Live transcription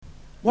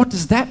What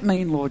does that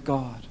mean, Lord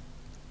God?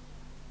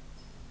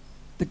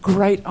 The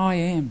great I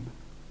am.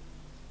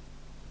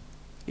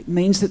 It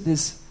means that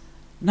there's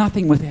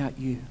nothing without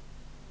you.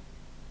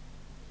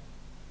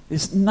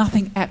 There's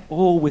nothing at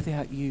all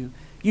without you.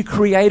 You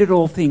created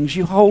all things.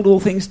 You hold all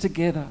things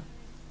together.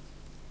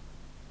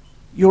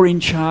 You're in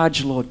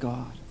charge, Lord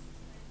God.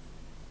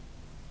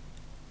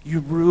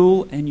 You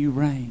rule and you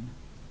reign.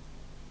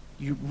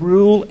 You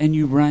rule and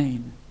you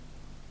reign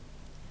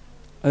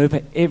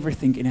over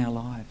everything in our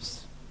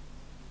lives.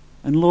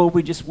 And Lord,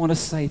 we just want to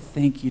say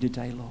thank you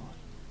today, Lord.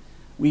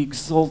 We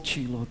exalt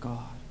you, Lord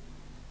God.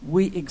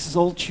 We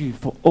exalt you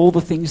for all the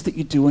things that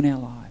you do in our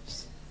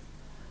lives.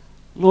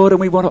 Lord,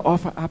 and we want to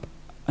offer up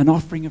an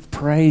offering of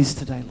praise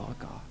today, Lord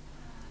God.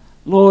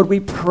 Lord, we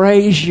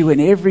praise you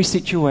in every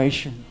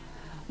situation.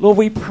 Lord,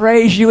 we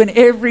praise you in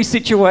every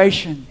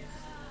situation.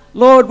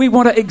 Lord, we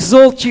want to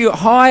exalt you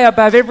high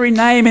above every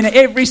name in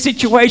every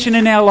situation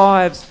in our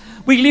lives.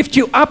 We lift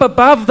you up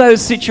above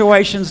those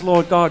situations,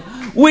 Lord God.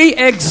 We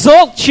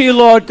exalt you,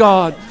 Lord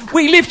God.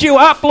 We lift you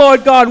up,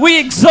 Lord God. We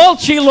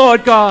exalt you,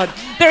 Lord God.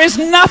 There is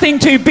nothing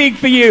too big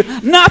for you,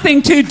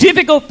 nothing too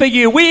difficult for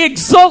you. We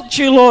exalt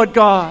you, Lord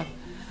God.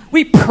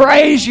 We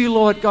praise you,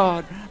 Lord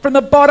God, from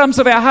the bottoms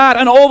of our heart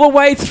and all the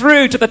way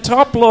through to the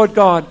top, Lord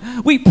God.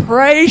 We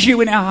praise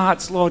you in our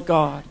hearts, Lord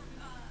God.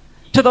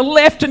 To the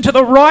left and to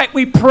the right,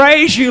 we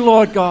praise you,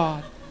 Lord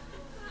God.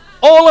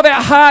 All of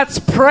our hearts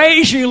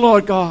praise you,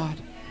 Lord God.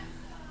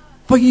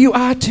 For you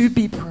are to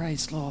be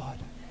praised, Lord.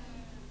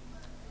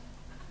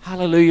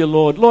 Hallelujah,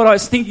 Lord. Lord, I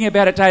was thinking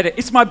about it today.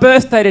 It's my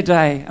birthday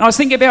today. And I was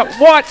thinking about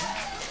what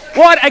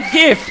a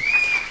gift.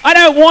 I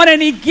don't want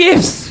any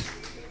gifts.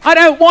 I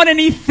don't want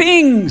any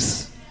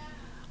things.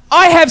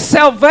 I have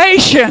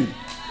salvation.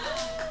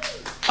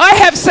 I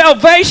have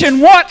salvation.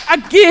 What a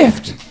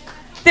gift.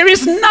 There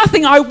is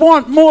nothing I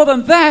want more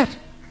than that.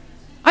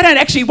 I don't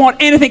actually want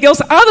anything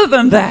else other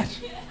than that.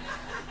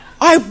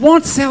 I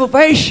want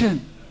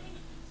salvation.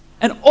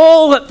 And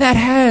all that that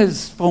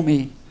has for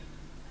me.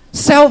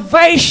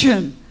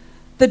 Salvation.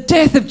 The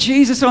death of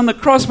Jesus on the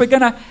cross. We're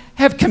going to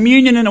have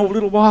communion in a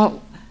little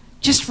while.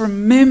 Just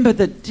remember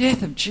the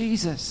death of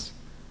Jesus.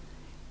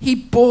 He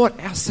bought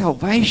our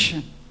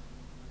salvation.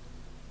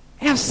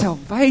 Our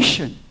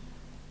salvation.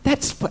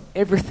 That's for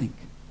everything.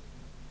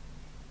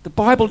 The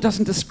Bible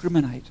doesn't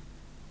discriminate.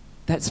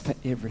 That's for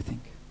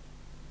everything.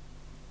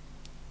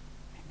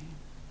 Amen.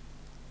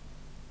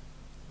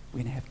 We're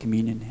going to have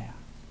communion now.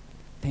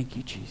 Thank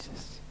you,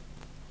 Jesus.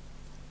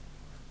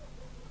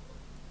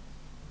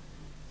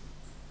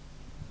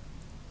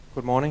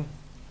 Good morning.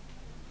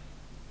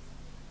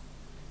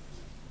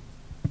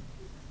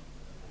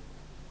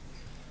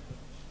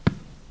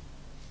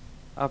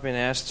 I've been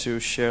asked to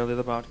share a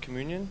little about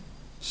communion,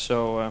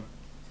 so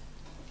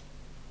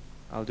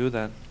I'll do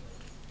that.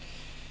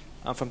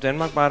 I'm from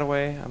Denmark, by the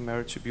way. I'm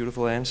married to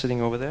beautiful Anne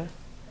sitting over there,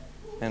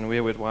 and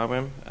we're with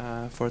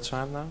YWAM for a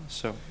time now.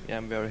 So yeah,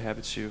 I'm very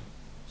happy to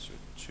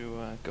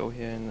go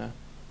here in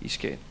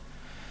Eastgate.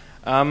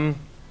 When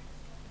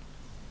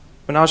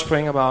I was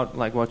praying about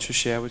like what to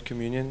share with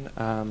communion,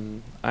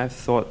 I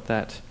thought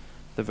that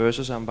the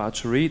verses I'm about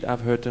to read,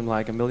 I've heard them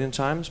like a million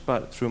times,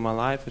 but through my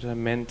life it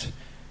meant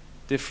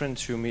different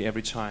to me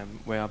every time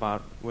where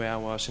I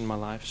was in my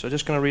life. So I'm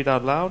just going to read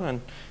out loud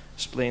and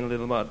explain a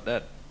little about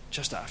that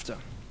just after.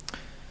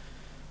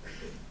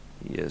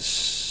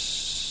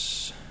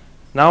 Yes.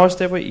 Now as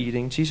they were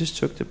eating, Jesus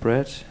took the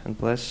bread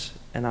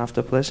and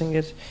after blessing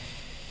it,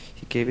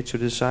 he gave it to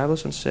the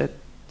disciples and said,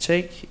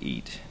 "Take,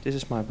 eat, this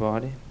is my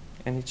body."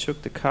 And he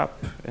took the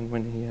cup, and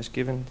when he has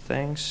given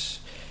thanks,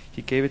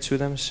 he gave it to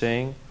them,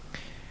 saying,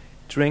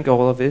 "Drink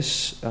all of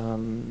this,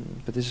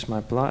 but this is my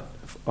blood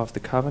of the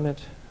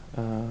covenant,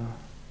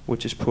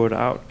 which is poured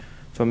out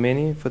for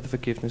many for the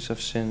forgiveness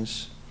of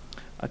sins.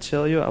 I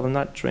tell you, I will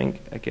not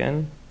drink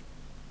again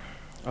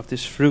of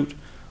this fruit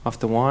of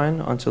the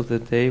wine until the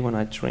day when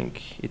I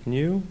drink it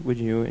new with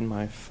you in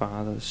my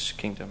Father's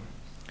kingdom."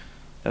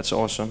 That's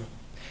awesome.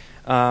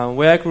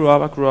 Where I grew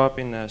up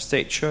in a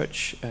state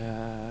church,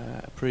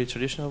 a pretty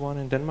traditional one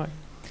in Denmark.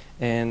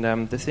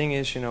 And the thing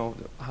is,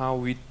 how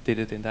we did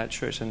it in that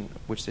church, and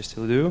which they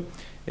still do,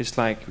 it's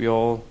like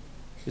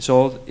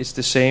it's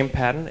the same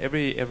pattern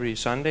every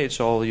Sunday. It's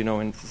all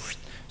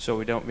so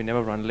we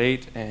never run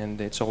late,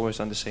 and it's always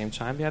on the same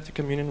time. We have the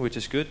communion, which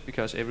is good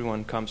because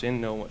everyone comes in,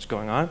 know what's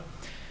going on.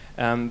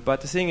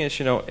 But the thing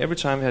is, every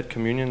time we had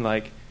communion,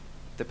 like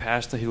the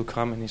pastor, he'll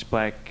come in his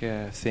black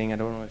thing. I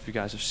don't know if you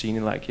guys have seen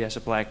it. Like he has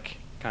a black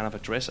kind of a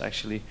dress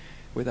actually,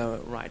 with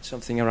write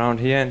something around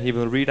here, and he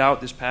will read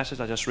out this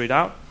passage I just read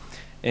out.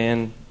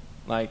 And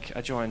like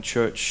I joined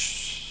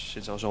church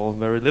since I was all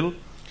very little,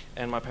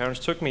 and my parents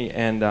took me.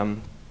 And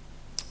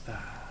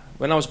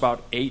when I was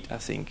about 8, I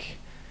think,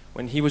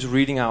 when he was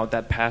reading out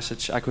that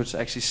passage, I could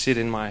actually sit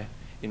in my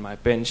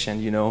bench,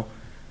 and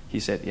he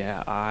said,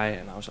 "Yeah, I,"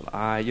 and I was like,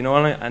 "I,"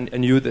 and I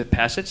knew the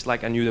passage,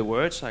 like I knew the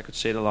words, I could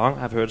say it along.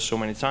 I've heard it so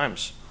many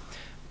times.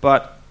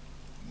 But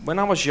when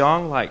I was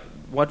young, like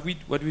what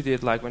we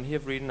did, like when he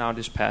had reading out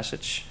this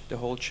passage, the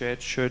whole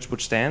church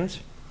would stand,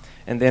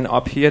 And then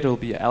up here there will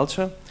be an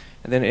altar,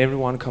 and then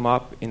everyone come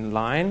up in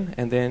line,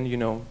 and then,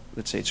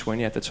 let's say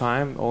 20 at the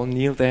time, all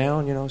kneel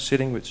down,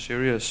 sitting with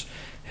serious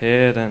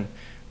head, and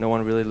no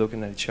one really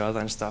looking at each other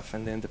and stuff.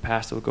 And then the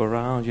pastor will go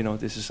around,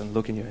 this is, and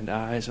looking you in the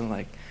eyes, and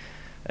like,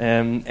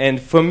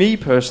 and for me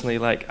personally,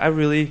 like, I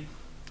really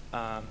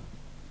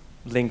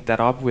linked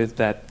that up with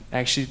that,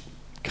 actually,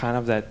 kind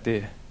of that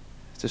the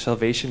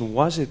salvation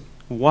was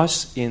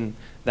in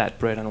that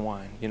bread and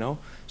wine,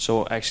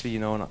 So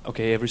actually,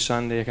 okay, every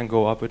Sunday I can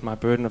go up with my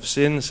burden of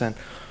sins, and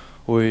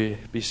we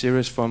be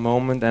serious for a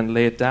moment and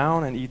lay it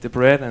down and eat the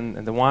bread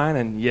and the wine,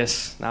 and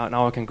yes,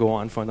 now I can go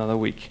on for another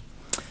week.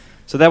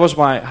 So that was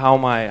how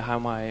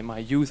my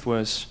youth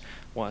was.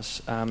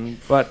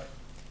 But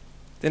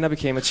then I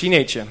became a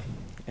teenager,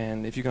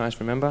 and if you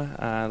guys remember,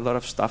 a lot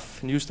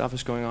of new stuff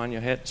is going on in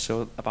your head.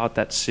 So about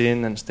that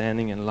sin and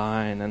standing in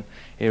line, and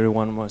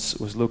everyone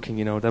was looking.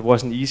 That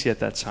wasn't easy at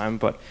that time,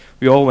 but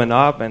we all went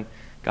up and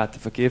got the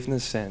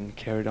forgiveness and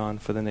carried on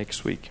for the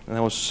next week, and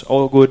that was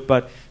all good.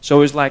 But so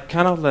it was like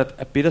kind of like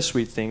a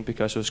bittersweet thing,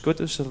 because it was good,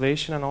 the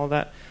salvation and all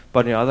that, but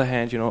on the other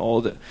hand, all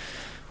the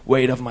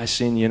weight of my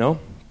sin,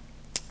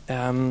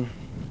 Then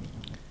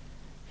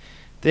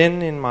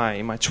in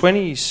my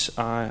 20s,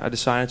 I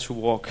decided to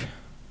walk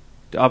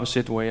the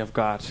opposite way of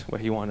God, where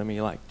He wanted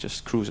me, like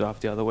just cruise off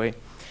the other way.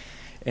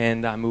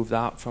 And I moved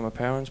out from my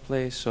parents'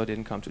 place, so I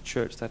didn't come to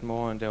church that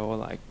more. And they were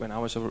like, when I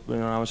was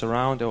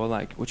around, they were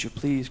like, "Would you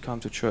please come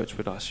to church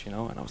with us?" And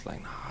I was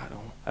like, "No,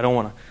 I don't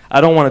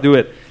want to do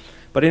it."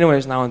 But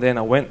anyways, now and then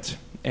I went,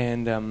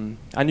 and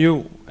I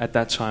knew at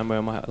that time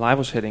where my life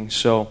was heading.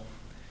 So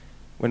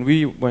when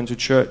we went to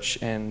church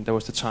and there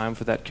was the time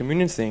for that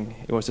communion thing,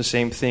 it was the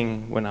same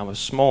thing when I was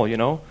small,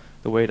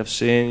 the weight of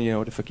sin,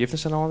 the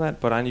forgiveness and all that.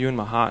 But I knew in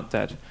my heart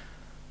that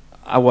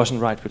I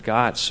wasn't right with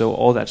God, so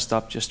all that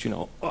stuff just,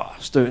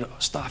 stirred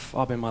stuff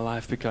up in my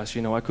life, because,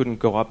 I couldn't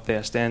go up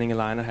there standing in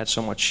line. I had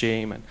so much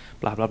shame and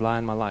blah, blah, blah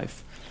in my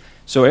life.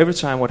 So every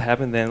time what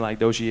happened then, like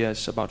those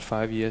years, about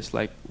 5 years,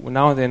 like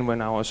now and then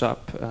when I was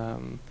up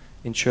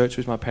in church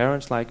with my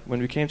parents, like when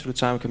we came to the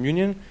time of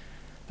communion,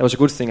 that was a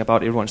good thing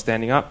about everyone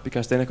standing up,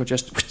 because then I could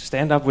just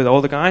stand up with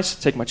all the guys,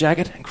 take my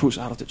jacket, and cruise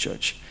out of the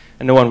church,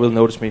 and no one will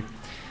notice me.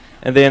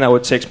 And then I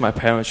would text my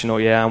parents,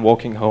 I'm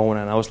walking home,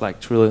 and I was like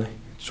really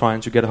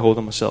trying to get a hold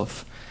of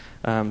myself,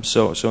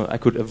 so I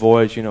could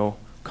avoid,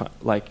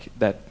 like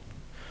that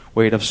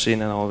weight of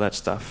sin and all that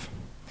stuff.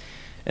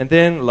 And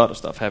then a lot of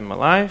stuff happened in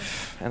my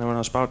life, and when I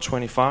was about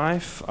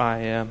 25,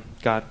 I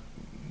got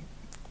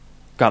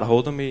a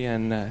hold of me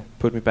and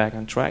put me back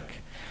on track.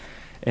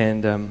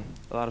 And a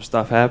lot of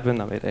stuff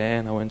happened. I met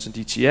Anne. I went to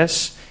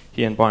DTS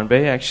here in Byron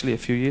Bay actually a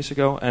few years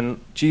ago, and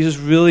Jesus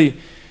really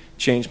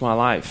changed my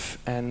life.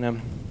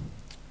 And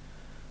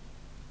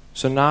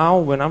so now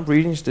when I'm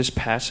reading this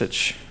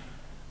passage,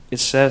 it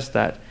says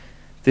that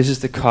this is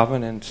the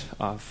covenant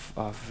of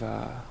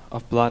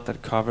blood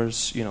that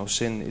covers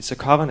sin. It's a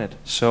covenant.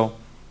 So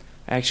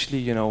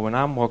actually, when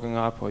I'm walking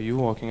up or you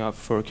walking up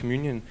for a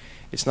communion,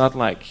 it's not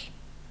like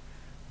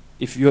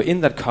if you're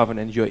in that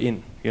covenant, you're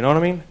in. You know what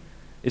I mean?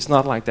 It's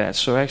not like that.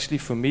 So actually,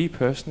 for me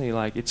personally,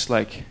 like it's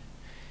like,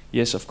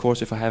 yes, of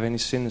course, if I have any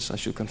sins, I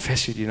should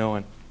confess it,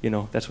 and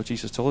that's what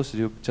Jesus told us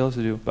to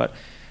do. But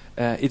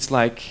it's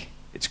like,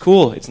 it's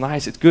cool, it's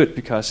nice, it's good,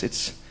 because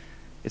it's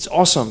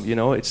awesome,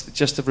 It's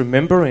just a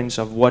remembrance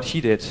of what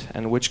He did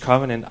and which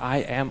covenant I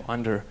am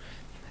under.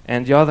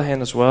 And the other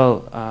hand as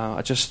well,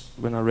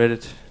 when I read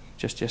it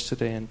just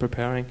yesterday and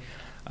preparing,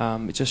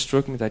 it just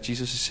struck me that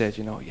Jesus said,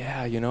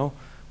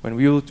 when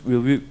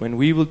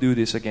we will do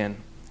this again,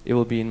 it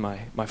will be in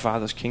my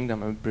Father's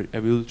kingdom, and I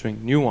will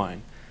drink new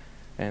wine.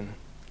 And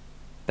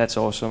that's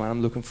awesome, and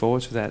I'm looking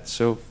forward to that.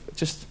 So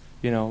just,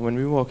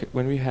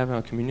 when we have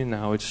our communion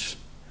now, it's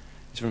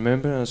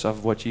remembrance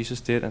of what Jesus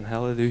did, and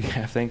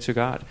hallelujah, thanks to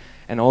God.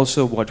 And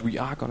also what we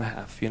are going to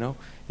have,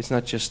 It's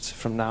not just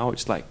from now,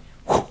 it's like,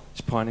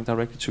 it's pointing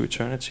directly to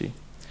eternity.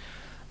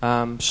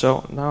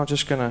 So now I'm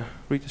just going to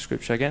read the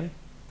scripture again,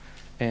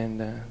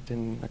 and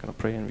then I'm going to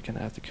pray and we can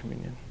have the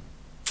communion.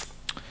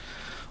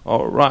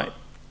 All right.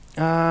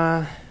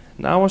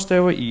 Now as they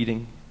were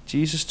eating,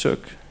 Jesus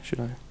took,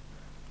 the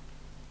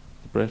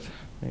bread,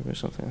 maybe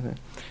something like that,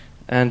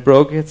 and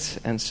broke it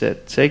and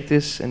said, "Take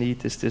this and eat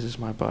this, this is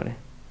my body."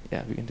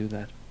 Yeah, we can do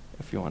that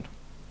if you want.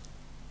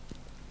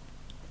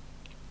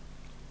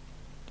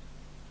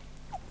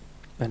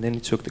 And then He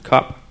took the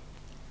cup,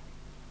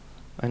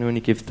 and when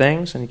He gave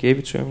thanks, and He gave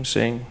it to him,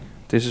 saying,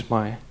 This is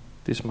my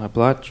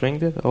blood,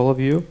 drink it, all of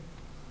you,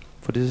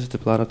 for this is the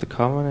blood of the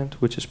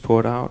covenant, which is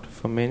poured out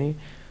for many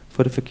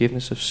for the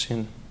forgiveness of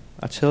sin.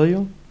 I tell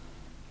you,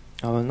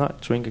 I will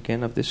not drink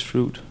again of this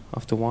fruit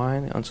of the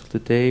wine until the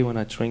day when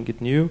I drink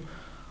it new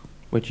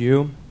with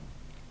you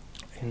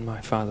in my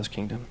Father's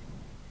kingdom.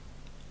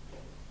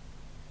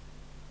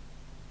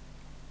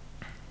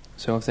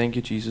 So thank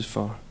you, Jesus,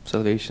 for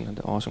salvation and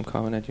the awesome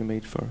covenant you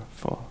made for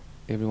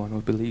everyone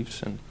who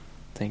believes. And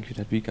thank you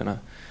that we're going to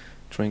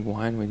drink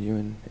wine with you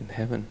in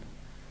heaven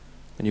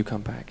when you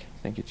come back.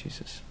 Thank you,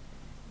 Jesus.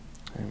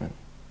 Amen.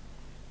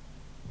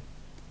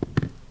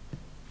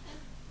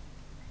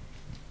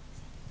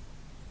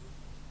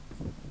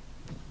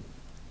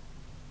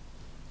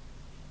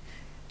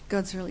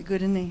 God's really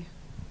good, isn't he?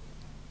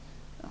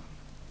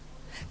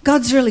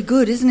 God's really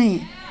good, isn't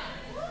he?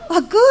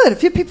 Oh, good. A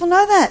few people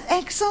know that.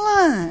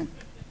 Excellent.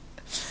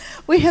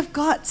 We have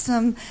got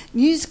some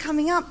news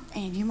coming up,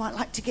 and you might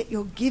like to get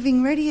your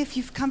giving ready if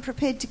you've come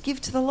prepared to give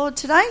to the Lord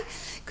today,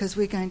 because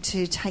we're going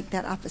to take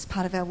that up as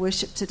part of our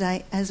worship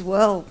today as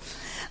well.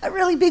 A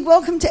really big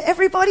welcome to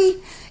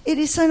everybody. It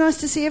is so nice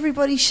to see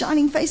everybody's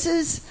shining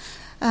faces.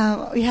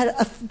 We had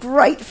a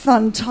great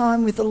fun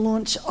time with the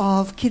launch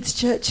of Kids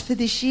Church for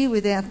this year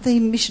with our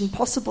theme Mission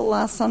Possible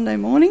last Sunday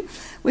morning.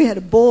 We had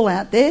a ball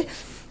out there,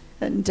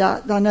 and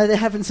I know they're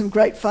having some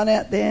great fun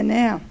out there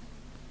now.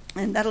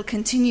 And that'll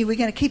continue. We're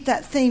going to keep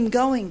that theme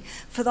going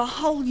for the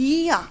whole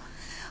year,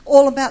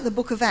 all about the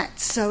book of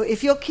Acts. So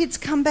if your kids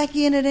come back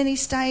in at any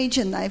stage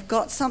and they've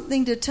got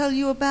something to tell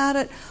you about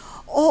it,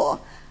 or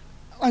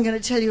I'm going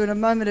to tell you in a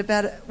moment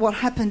about what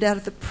happened out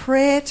of the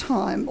prayer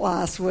time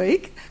last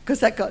week, because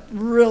that got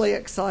really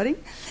exciting.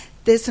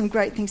 There's some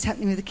great things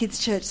happening with the Kids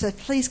Church, so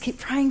please keep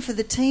praying for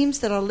the teams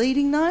that are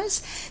leading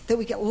those, that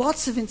we get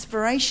lots of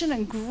inspiration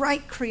and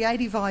great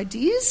creative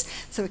ideas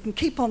so we can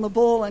keep on the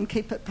ball and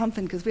keep it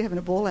pumping, because we're having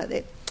a ball out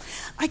there.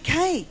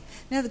 Okay,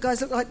 now the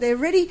guys look like they're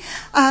ready.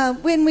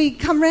 When we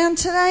come round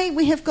today,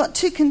 we have got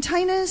 2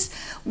 containers.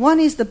 One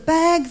is the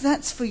bag,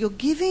 that's for your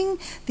giving.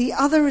 The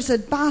other is a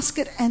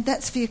basket, and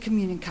that's for your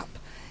communion cup.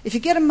 If you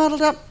get them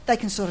muddled up, they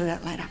can sort it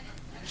out later.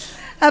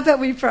 How about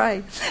we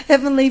pray?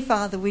 Heavenly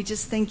Father, we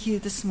just thank you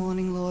this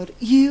morning, Lord.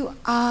 You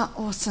are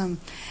awesome.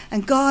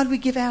 And God, we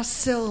give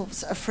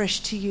ourselves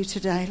afresh to you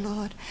today,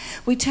 Lord.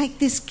 We take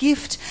this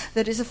gift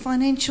that is a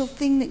financial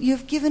thing that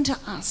you've given to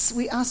us.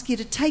 We ask you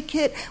to take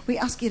it. We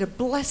ask you to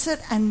bless it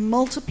and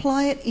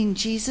multiply it in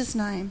Jesus'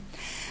 name.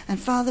 And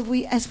Father,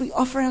 as we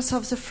offer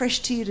ourselves afresh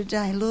to you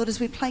today, Lord, as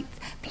we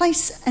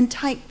place and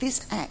take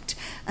this act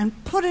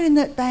and put it in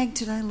that bag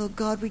today, Lord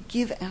God, we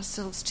give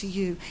ourselves to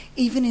you,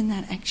 even in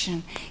that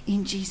action,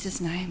 in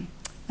Jesus' name.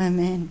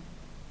 Amen.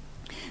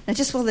 Now,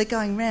 just while they're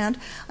going round,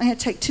 I'm going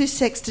to take 2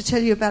 secs to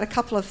tell you about a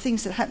couple of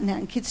things that happen out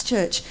in Kids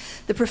Church.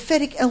 The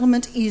prophetic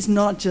element is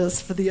not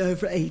just for the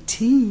over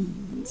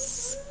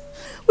 18s.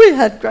 We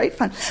had great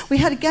fun. We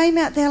had a game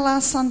out there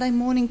last Sunday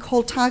morning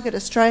called Target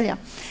Australia.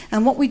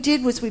 And what we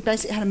did was we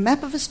basically had a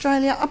map of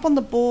Australia up on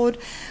the board.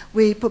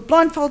 We put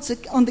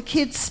blindfolds on the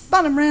kids,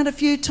 spun them around a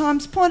few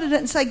times, pointed it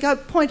and say, go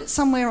point it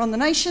somewhere on the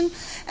nation,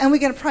 and we're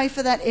going to pray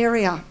for that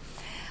area.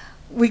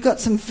 We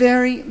got some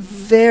very,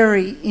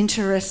 very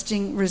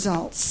interesting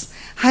results.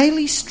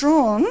 Hayley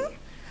Strawn,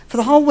 for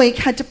the whole week,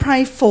 had to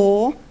pray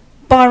for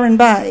Byron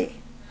Bay.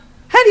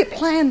 How do you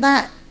plan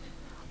that?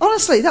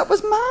 Honestly, that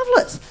was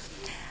marvellous.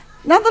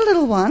 Another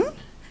little one,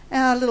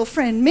 our little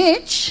friend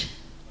Mitch,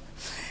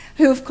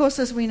 who, of course,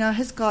 as we know,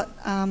 has got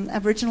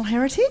Aboriginal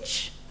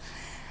heritage,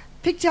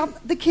 picked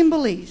up the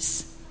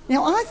Kimberleys.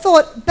 Now, I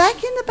thought,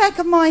 back in the back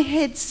of my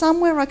head,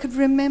 somewhere I could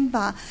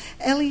remember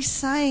Ellie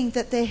saying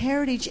that their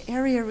heritage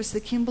area was the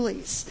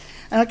Kimberleys.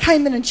 And I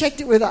came in and checked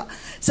it with her.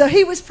 So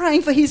he was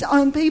praying for his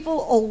own people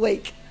all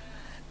week.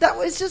 That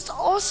was just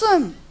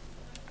awesome.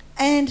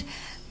 And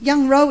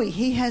young Rowie,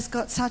 he has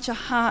got such a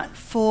heart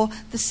for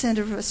the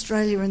centre of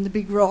Australia and the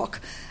Big Rock.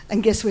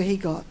 And guess where he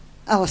got?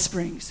 Alice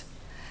Springs.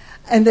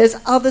 And there's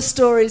other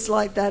stories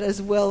like that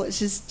as well,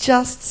 which is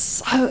just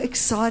so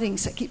exciting.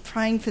 So keep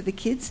praying for the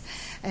kids.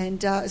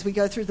 And as we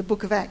go through the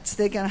book of Acts,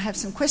 they're going to have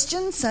some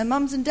questions. So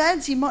mums and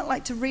dads, you might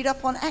like to read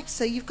up on Acts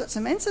so you've got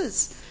some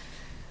answers.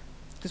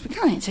 Because we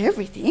can't answer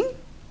everything.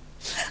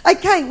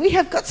 Okay, we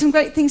have got some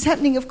great things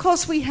happening. Of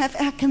course, we have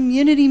our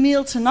community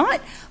meal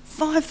tonight,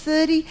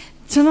 5:30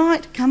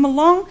 tonight. Come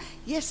along.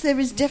 Yes, there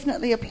is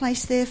definitely a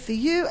place there for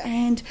you,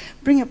 and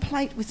bring a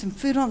plate with some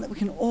food on that we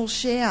can all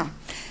share.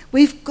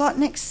 We've got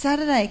next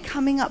Saturday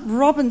coming up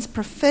Robin's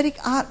Prophetic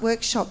Art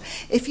Workshop.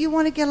 If you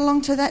want to get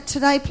along to that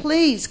today,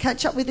 please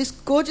catch up with this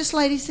gorgeous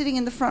lady sitting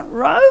in the front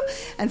row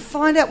and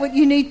find out what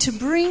you need to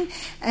bring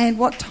and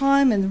what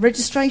time and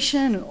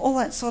registration and all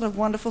that sort of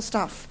wonderful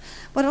stuff.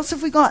 What else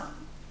have we got?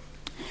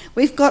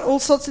 We've got all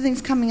sorts of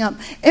things coming up.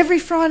 Every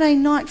Friday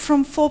night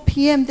from 4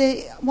 p.m,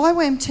 the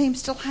YWAM team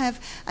still have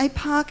a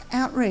park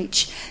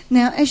outreach.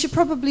 Now, as you're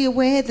probably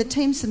aware, the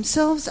teams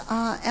themselves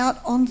are out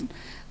on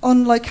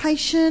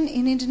location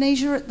in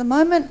Indonesia at the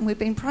moment, and we've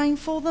been praying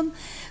for them.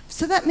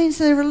 So that means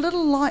they're a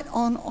little light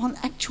on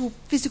actual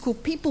physical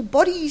people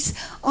bodies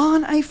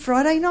on a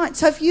Friday night.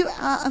 So if you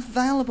are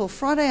available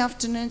Friday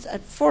afternoons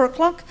at 4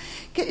 o'clock,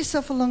 get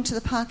yourself along to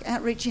the park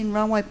outreach in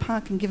Railway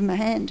Park and give them a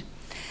hand.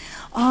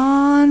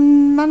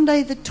 On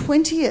Monday the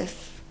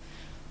 20th,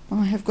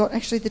 I have got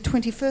actually the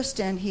 21st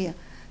down here.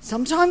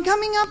 Sometime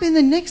coming up in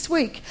the next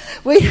week,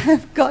 we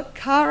have got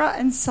Cara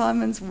and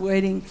Simon's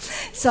wedding.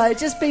 So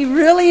just be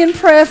really in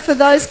prayer for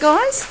those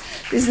guys.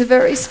 This is a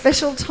very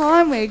special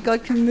time where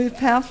God can move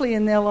powerfully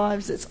in their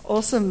lives. It's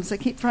awesome, so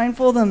keep praying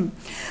for them.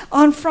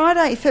 On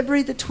Friday,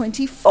 February the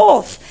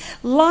 24th,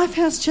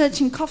 Lifehouse Church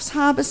in Coffs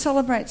Harbour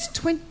celebrates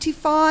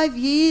 25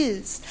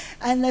 years.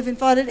 And they've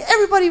invited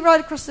everybody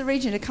right across the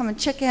region to come and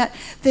check out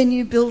their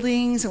new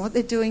buildings and what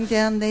they're doing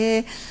down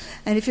there.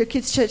 And if you're a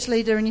kids' church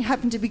leader and you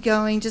happen to be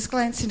going, just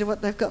glance into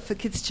what they've got for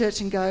kids'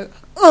 church and go,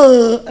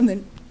 oh, and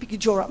then pick your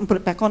jaw up and put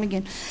it back on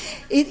again.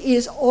 It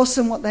is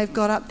awesome what they've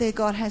got up there.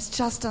 God has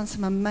just done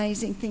some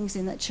amazing things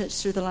in that church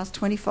through the last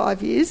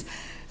 25 years.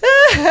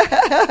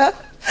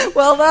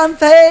 Well done,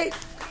 Pete.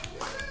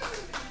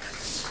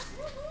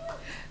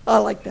 I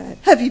like that.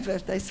 Happy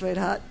birthday,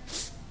 sweetheart.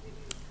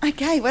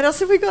 Okay, what else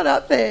have we got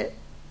up there?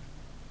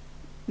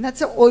 And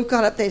that's all we've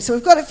got up there. So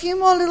we've got a few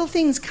more little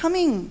things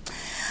coming.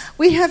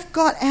 We have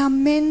got our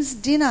men's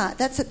dinner.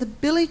 That's at the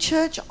Billy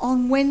Church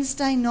on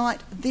Wednesday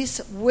night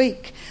this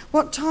week.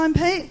 What time,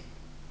 Pete?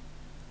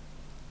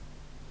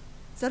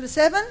 Is that a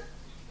 7?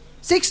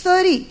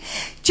 6:30.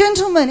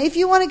 Gentlemen, if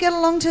you want to get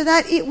along to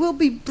that, it will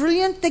be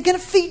brilliant. They're going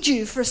to feed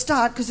you for a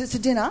start because it's a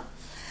dinner.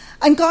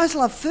 And guys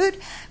love food.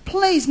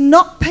 Please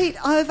knock Pete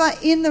over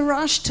in the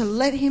rush to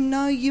let him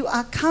know you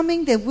are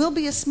coming. There will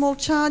be a small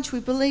charge. We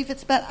believe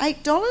it's about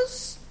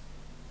 $8.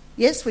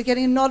 Yes, we're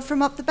getting a nod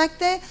from up the back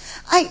there.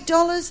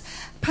 $8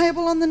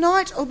 payable on the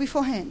night or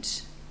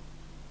beforehand?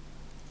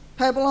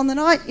 Payable on the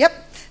night, yep.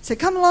 So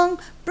come along,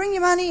 bring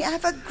your money,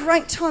 have a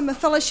great time of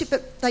fellowship.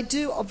 But they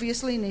do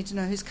obviously need to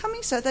know who's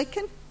coming so they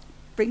can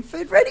bring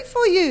food ready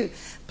for you.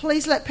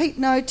 Please let Pete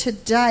know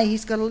today.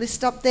 He's got a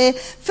list up there.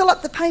 Fill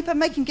up the paper,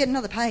 make him get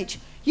another page.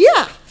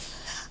 Yeah.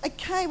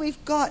 Okay,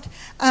 we've got,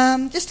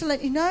 just to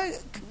let you know,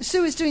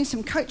 Sue is doing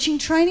some coaching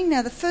training.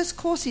 Now, the first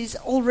course is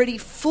already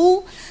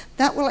full.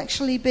 That will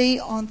actually be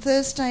on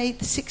Thursday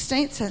the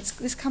 16th, so it's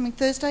this coming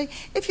Thursday.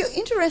 If you're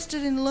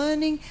interested in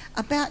learning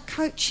about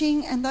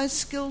coaching and those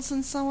skills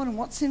and so on and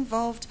what's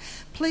involved,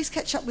 please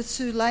catch up with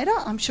Sue later.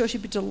 I'm sure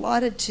she'd be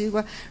delighted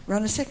to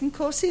run a second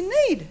course in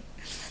need.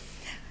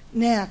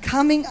 Now,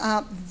 coming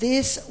up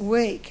this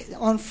week,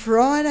 on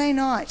Friday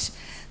night,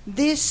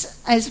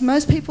 this, as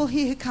most people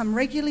here who come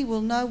regularly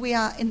will know, we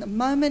are in the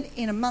moment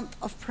in a month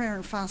of prayer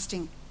and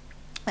fasting.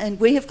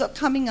 And we have got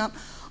coming up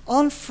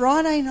on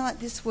Friday night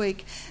this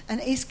week an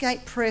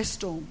Eastgate prayer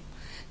storm.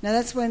 Now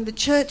that's when the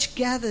church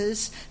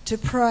gathers to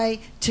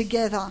pray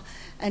together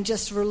and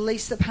just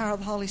release the power of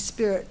the Holy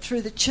Spirit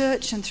through the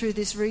church and through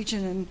this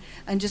region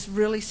and just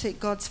really seek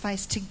God's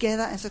face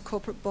together as a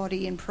corporate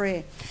body in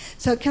prayer.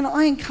 So can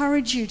I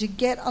encourage you to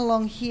get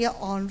along here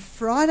on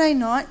Friday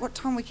night? What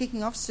time are we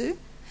kicking off, Sue?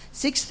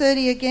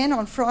 6:30 again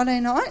on Friday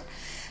night,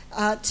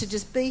 to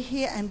just be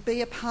here and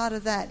be a part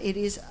of that. It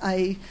is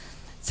I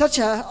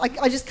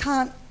just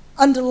can't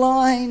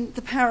underline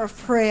the power of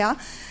prayer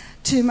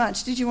too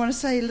much. Did you want to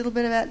say a little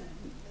bit about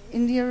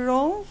India at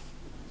all?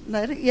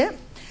 Later, yeah.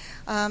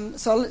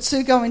 So I'll let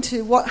Sue go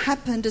into what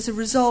happened as a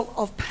result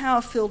of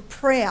power-filled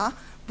prayer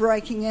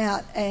breaking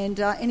out. And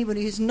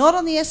anybody who's not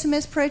on the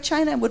SMS prayer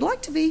chain and would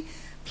like to be,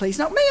 please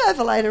knock me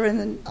over later and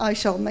then I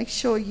shall make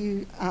sure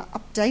you are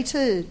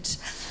updated.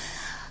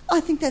 I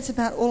think that's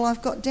about all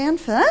I've got down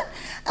for that.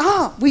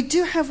 We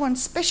do have one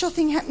special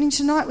thing happening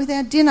tonight with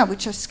our dinner,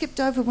 which I skipped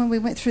over when we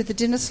went through the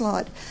dinner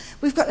slide.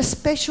 We've got a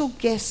special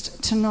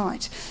guest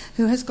tonight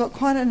who has got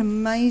quite an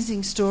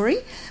amazing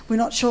story. We're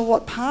not sure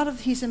what part of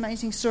his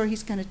amazing story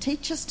he's going to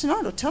teach us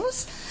tonight or tell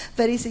us,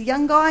 but he's a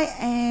young guy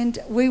and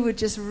we would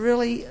just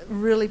really,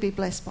 really be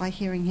blessed by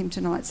hearing him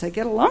tonight. So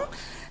get along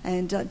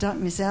and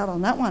don't miss out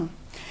on that one.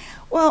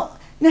 Well,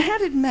 now how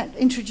did Matt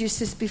introduce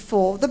this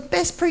before? The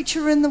best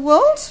preacher in the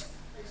world?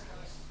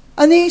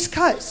 On the East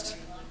Coast.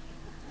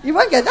 You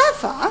won't go that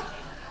far.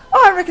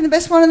 I reckon the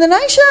best one in the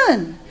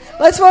nation.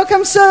 Let's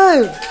welcome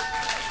Sue.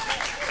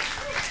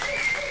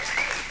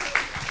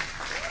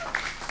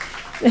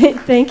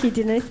 Thank you,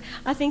 Denise.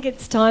 I think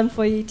it's time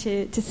for you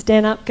to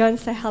stand up, go and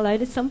say hello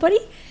to somebody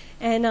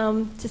and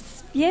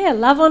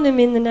love on them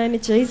in the name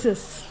of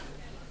Jesus.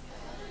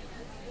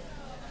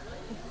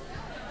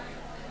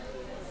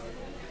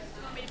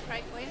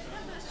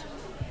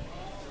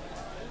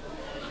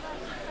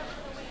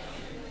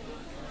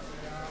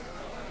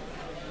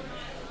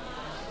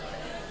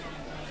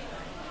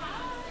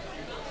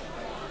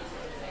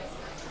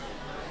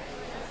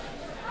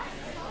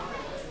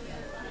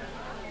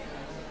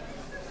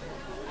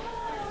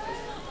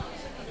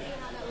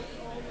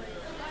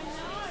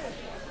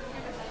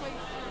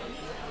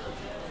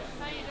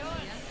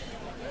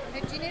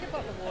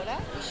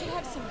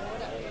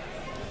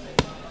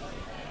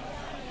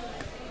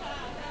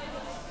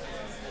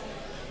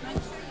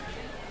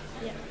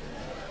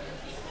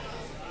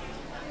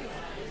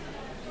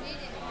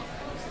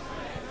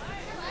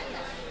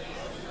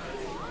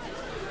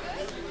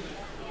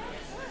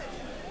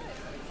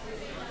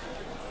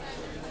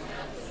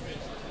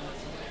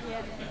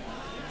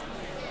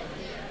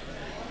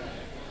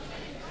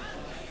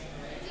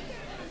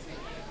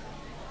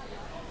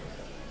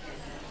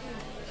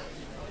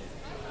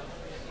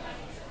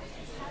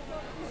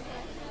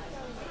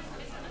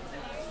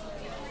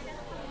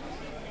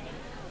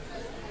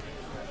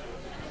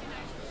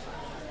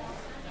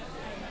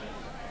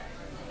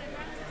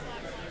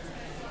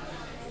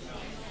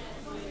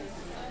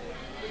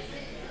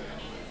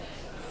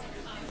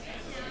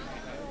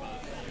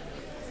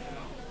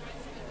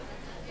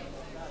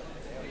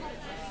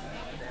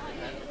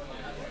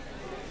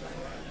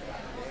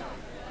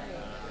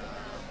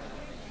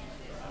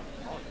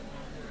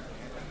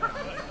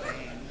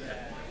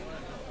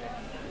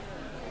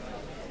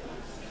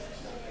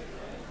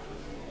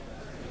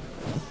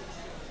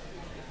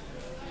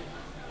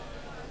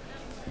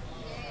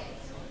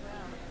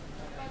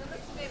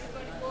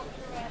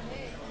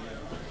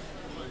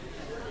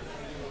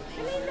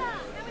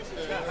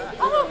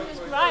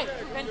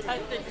 haven't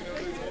toasted.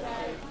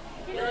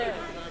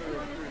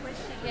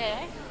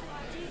 Yeah.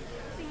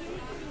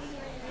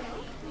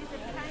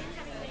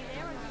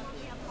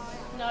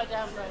 No,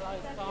 down below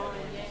is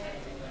fine, yeah.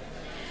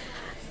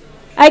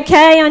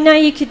 Okay, I know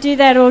you could do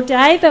that all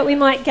day, but we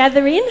might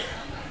gather in.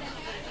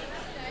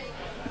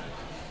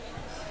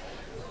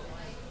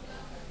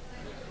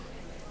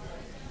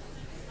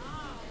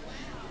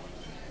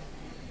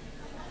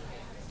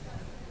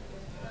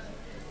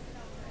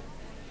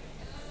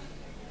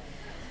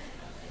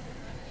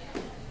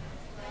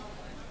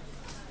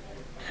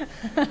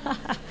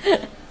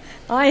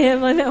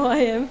 I know I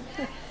am.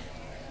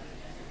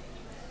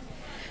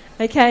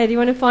 Okay, do you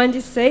want to find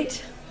your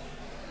seat?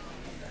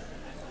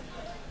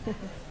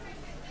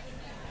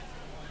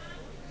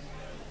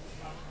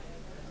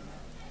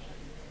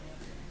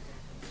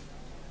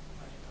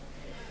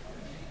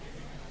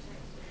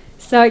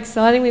 So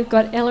exciting, we've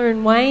got Ella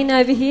and Wayne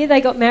over here. They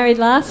got married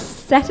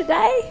last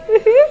Saturday.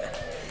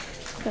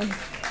 So,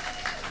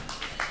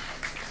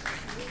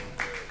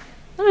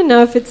 I don't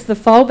know if it's the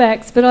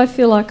fallbacks, but I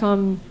feel like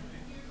I'm,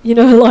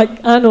 like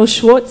Arnold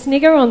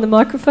Schwarzenegger on the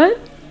microphone.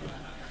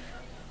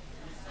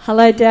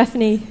 Hello,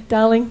 Daphne,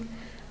 darling.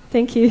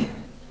 Thank you.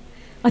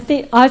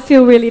 I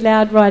feel really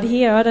loud right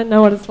here. I don't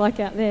know what it's like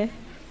out there.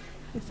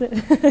 Is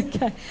it?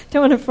 Okay.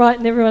 Don't want to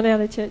frighten everyone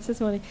out of church this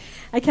morning.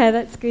 Okay,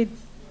 that's good.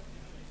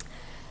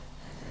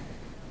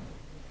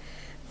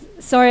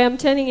 Sorry, I'm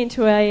turning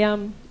into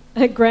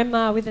a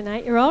grandma with an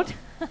 8-year-old. Do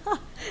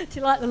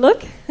you like the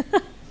look?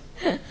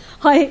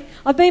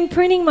 I've been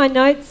printing my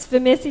notes for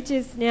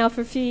messages now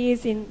for a few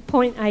years in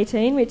point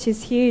 18, which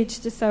is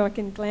huge, just so I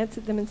can glance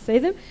at them and see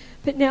them.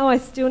 But now I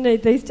still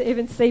need these to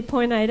even see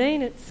point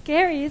 18. It's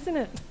scary, isn't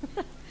it?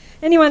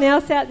 Anyone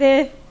else out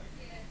there?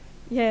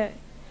 Yeah.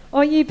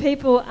 Or you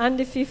people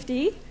under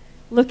 50,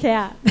 look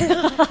out.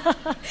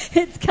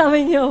 It's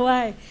coming your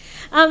way.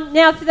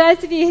 Now, for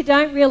those of you who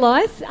don't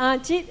realise,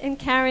 Jit and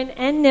Karen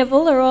and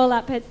Neville are all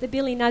up at the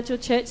Billy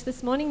Nudgel Church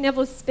this morning.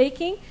 Neville's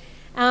speaking,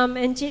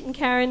 and Jit and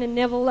Karen and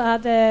Neville are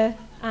the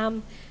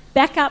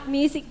backup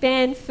music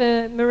band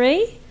for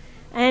Marie.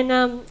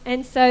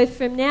 And so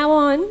from now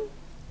on,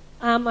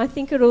 I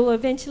think it will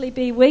eventually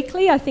be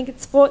weekly. I think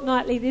it's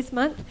fortnightly this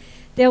month.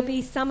 There'll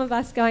be some of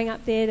us going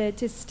up there to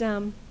just,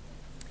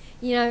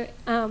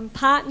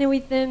 partner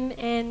with them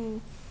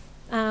and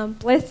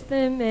bless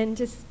them and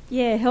just,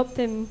 help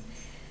them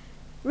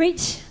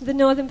reach the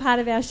northern part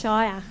of our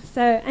shire.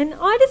 So, and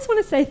I just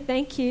want to say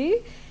thank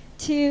you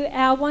to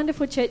our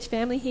wonderful church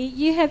family here.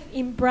 You have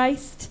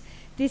embraced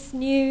this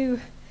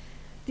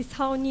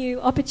whole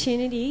new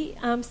opportunity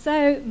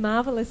so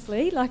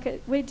marvellously.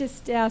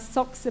 Our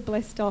socks are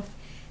blessed off.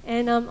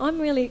 And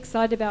I'm really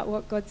excited about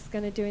what God's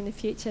going to do in the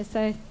future.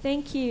 So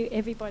thank you,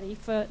 everybody,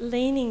 for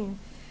leaning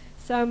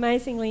so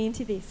amazingly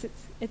into this.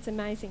 It's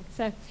amazing.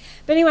 So,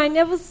 but anyway,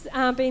 Neville's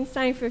been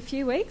saying for a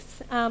few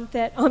weeks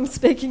that I'm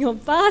speaking on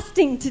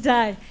fasting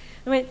today.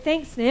 I went,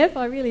 thanks, Nev.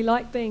 I really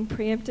like being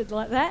preempted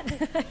like that.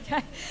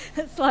 Okay,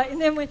 it's like,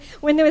 and then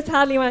when there was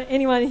hardly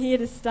anyone here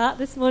to start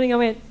this morning, I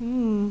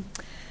went,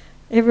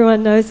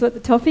 everyone knows what the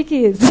topic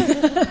is.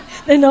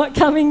 They're not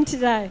coming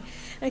today.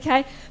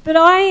 Okay, but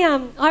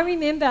I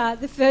remember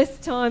the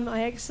first time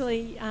I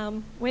actually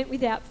went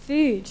without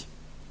food,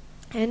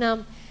 and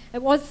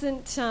it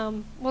wasn't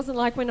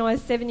like when I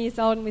was 7 years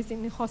old and was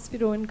in the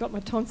hospital and got my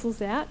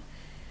tonsils out,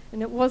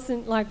 and it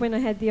wasn't like when I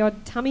had the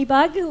odd tummy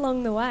bug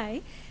along the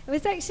way. It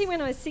was actually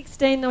when I was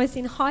 16 and I was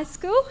in high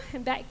school,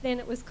 and back then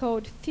it was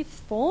called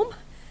fifth form,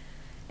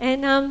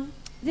 and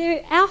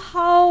our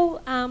whole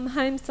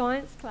home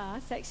science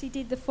class actually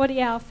did the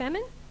 40-hour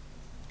famine.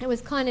 It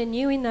was kind of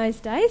new in those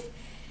days.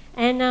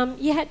 And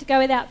you had to go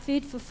without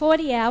food for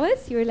 40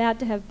 hours. You were allowed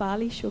to have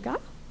barley sugar.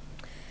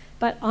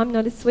 But I'm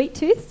not a sweet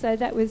tooth, so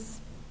that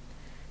was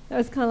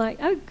kind of like,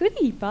 oh,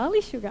 goody,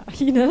 barley sugar.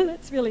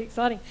 That's really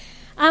exciting.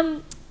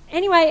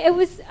 Anyway, it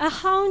was a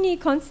whole new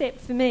concept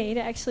for me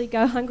to actually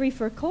go hungry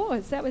for a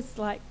cause. That was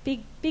like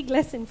big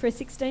lesson for a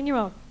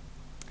 16-year-old.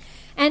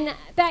 And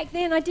back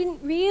then I didn't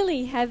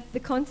really have the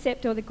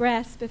concept or the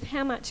grasp of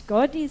how much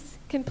God is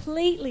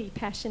completely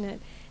passionate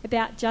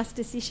about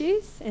justice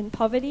issues and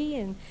poverty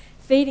and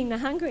feeding the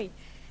hungry,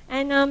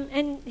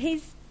 and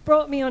he's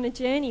brought me on a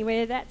journey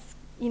where that's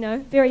a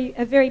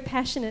very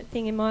passionate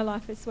thing in my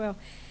life as well.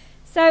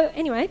 So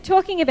anyway,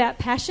 talking about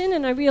passion,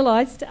 and I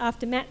realised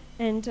after Matt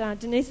and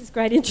Denise's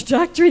great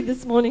introductory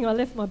this morning, I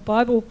left my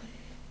Bible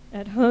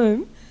at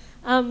home,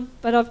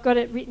 but I've got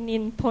it written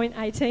in point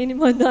 18 in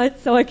my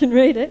notes so I can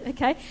read it.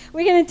 Okay,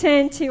 we're going to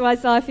turn to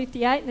Isaiah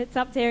 58, and it's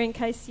up there in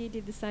case you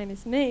did the same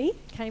as me,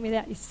 came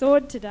without your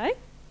sword today.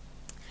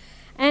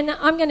 And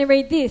I'm going to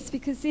read this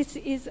because this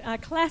is a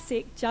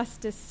classic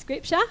justice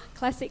scripture,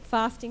 classic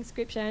fasting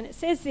scripture. And it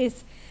says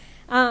this,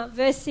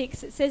 verse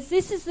 6, it says,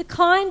 "This is the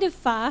kind of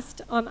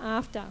fast I'm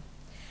after,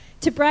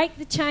 to break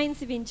the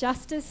chains of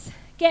injustice,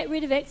 get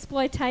rid of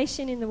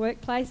exploitation in the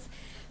workplace,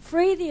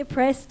 free the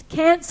oppressed,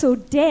 cancel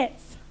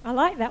debts." I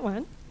like that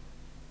one.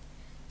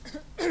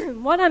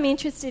 what I'm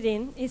interested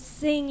in is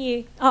seeing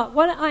you.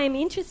 What I am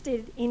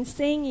interested in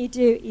seeing you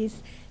do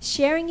is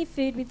sharing your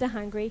food with the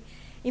hungry,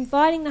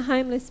 inviting the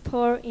homeless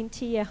poor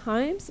into your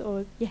homes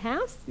or your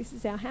house. This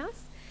is our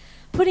house.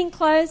 Putting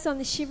clothes on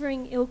the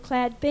shivering,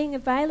 ill-clad, being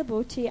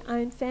available to your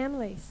own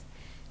families.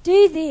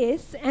 Do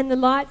this, and the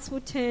lights will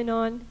turn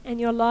on, and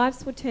your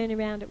lives will turn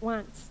around at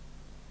once.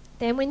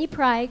 Then, when you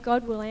pray,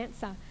 God will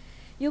answer.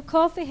 You'll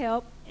call for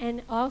help,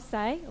 and I'll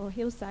say, or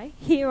He'll say,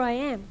 "Here I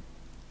am."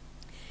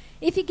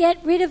 If you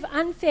get rid of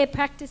unfair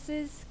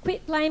practices,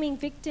 quit blaming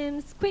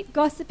victims, quit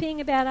gossiping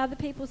about other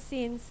people's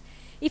sins,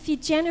 if you're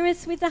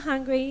generous with the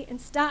hungry and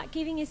start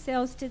giving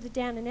yourselves to the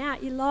down and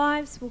out, your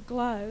lives will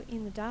glow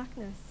in the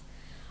darkness.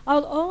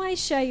 I'll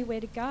always show you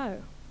where to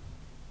go.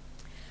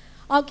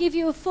 I'll give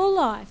you a full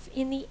life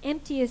in the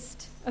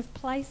emptiest of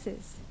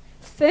places,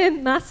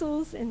 firm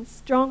muscles and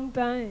strong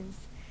bones.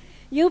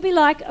 You'll be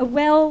like a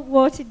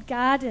well-watered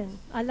garden.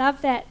 I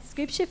love that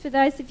scripture. For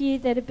those of you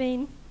that have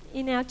been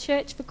in our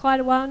church for quite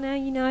a while now,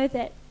 you know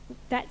that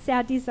that's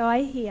our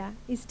desire here,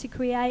 is to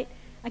create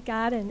a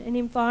garden, an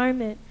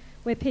environment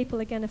where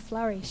people are going to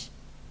flourish.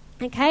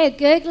 Okay, a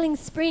gurgling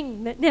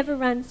spring that never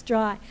runs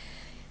dry.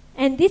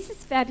 And this is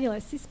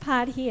fabulous, this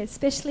part here,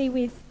 especially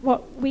with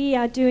what we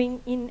are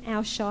doing in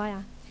our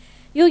Shire.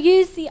 You'll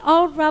use the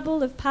old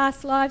rubble of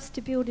past lives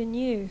to build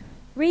anew.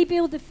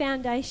 Rebuild the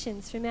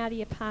foundations from out of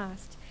your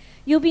past.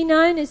 You'll be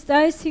known as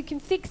those who can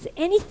fix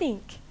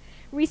anything.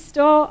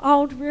 Restore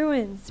old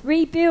ruins,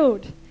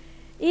 rebuild,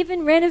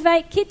 even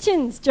renovate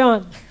kitchens,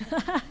 John.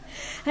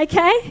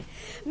 Okay?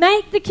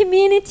 Make the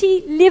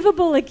community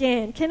livable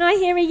again. Can I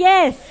hear a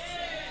yes?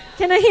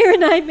 Can I hear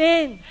an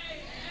amen?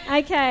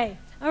 Okay.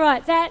 All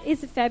right, that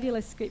is a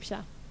fabulous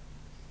scripture.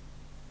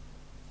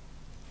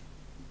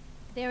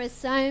 There are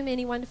so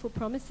many wonderful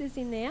promises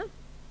in there,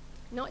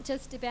 not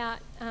just about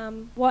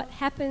what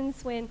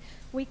happens when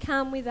we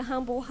come with a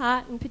humble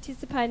heart and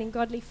participate in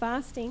godly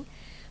fasting,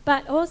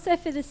 but also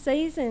for the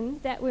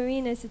season that we're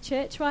in as a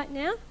church right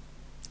now,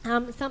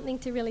 something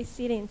to really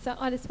sit in. So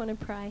I just want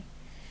to pray.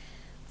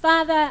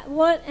 Father,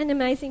 what an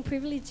amazing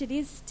privilege it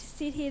is to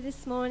sit here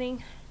this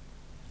morning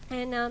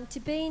and to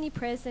be in your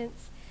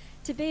presence,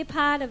 to be a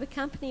part of a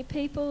company of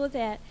people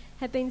that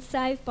have been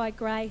saved by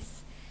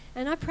grace.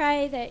 And I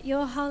pray that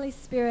your Holy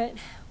Spirit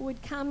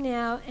would come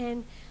now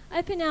and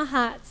open our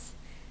hearts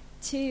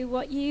to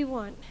what you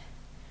want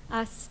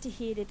us to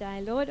hear today.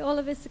 Lord, all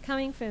of us are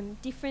coming from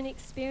different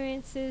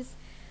experiences,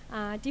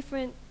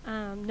 different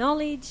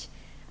knowledge.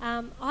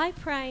 I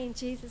pray in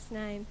Jesus'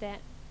 name that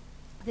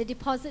the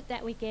deposit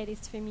that we get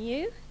is from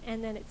you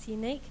and that it's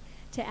unique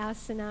to our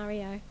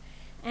scenario.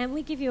 And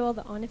we give you all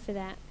the honour for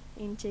that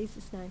in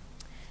Jesus' name.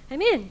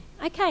 Amen.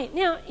 Okay,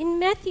 now in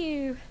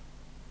Matthew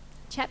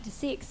chapter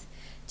 6,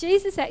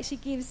 Jesus actually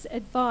gives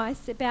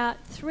advice about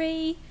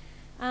three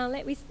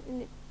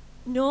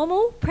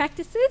normal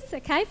practices,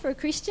 okay, for a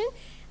Christian.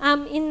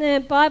 In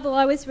the Bible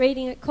I was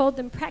reading, it called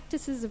them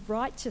practices of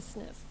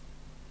righteousness.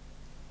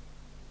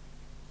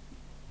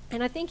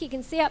 And I think you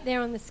can see up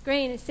there on the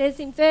screen, it says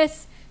in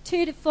verse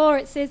 2 to 4,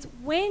 it says,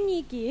 when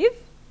you give.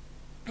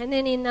 And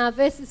then in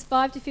verses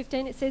 5 to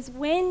 15, it says,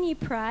 when you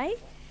pray.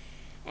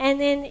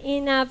 And then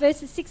in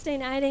verses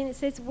 16 to 18, it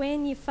says,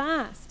 when you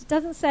fast. It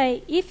doesn't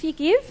say if you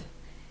give,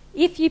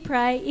 if you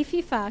pray, if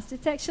you fast.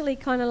 It's actually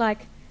kind of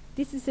like,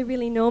 this is a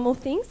really normal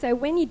thing. So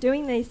when you're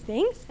doing these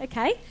things,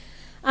 okay.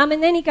 And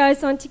then he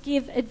goes on to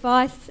give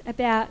advice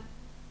about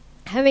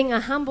having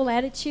a humble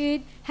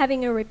attitude,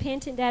 having a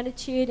repentant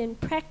attitude, and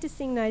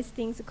practicing those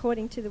things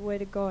according to the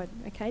Word of God.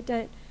 Okay,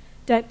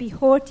 don't be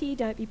haughty,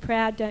 don't be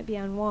proud, don't be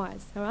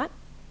unwise. All right.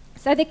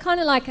 So they're kind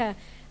of like a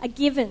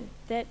given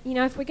that, you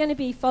know, if we're going to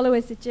be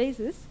followers of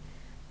Jesus,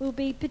 we'll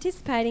be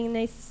participating in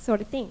these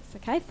sort of things.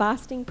 Okay,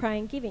 fasting,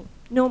 praying, giving,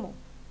 normal.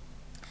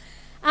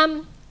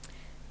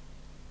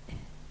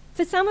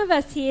 For some of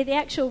us here, the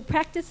actual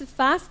practice of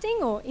fasting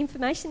or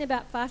information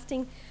about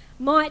fasting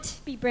might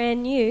be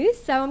brand new,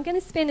 so I'm going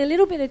to spend a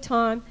little bit of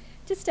time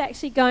just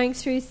actually going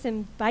through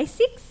some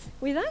basics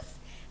with us,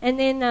 and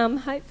then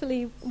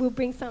hopefully we'll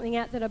bring something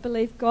out that I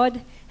believe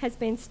God has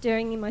been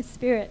stirring in my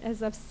spirit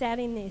as I've sat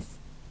in this.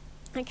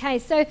 Okay,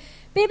 so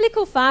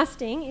biblical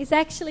fasting is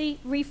actually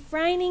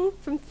refraining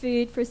from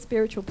food for a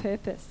spiritual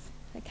purpose.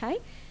 Okay,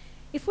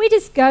 if we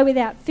just go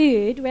without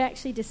food, we're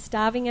actually just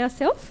starving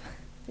ourselves.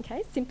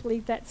 Okay, simply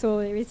that's all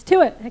there is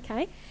to it.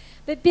 Okay,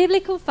 but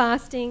biblical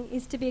fasting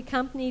is to be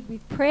accompanied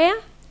with prayer,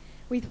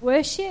 with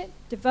worship,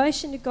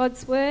 devotion to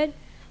God's word,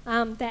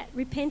 that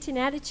repentant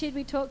attitude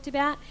we talked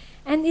about,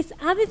 and this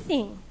other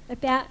thing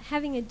about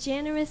having a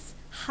generous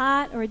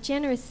heart or a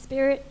generous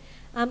spirit,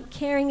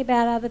 caring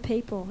about other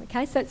people.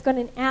 Okay, so it's got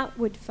an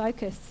outward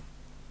focus.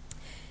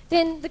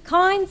 Then the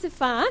kinds of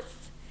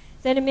fasts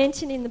that are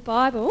mentioned in the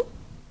Bible.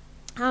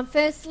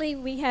 Firstly,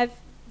 we have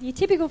your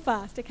typical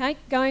fast, okay,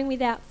 going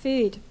without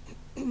food.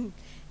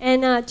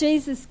 And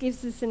Jesus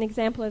gives us an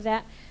example of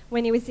that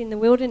when he was in the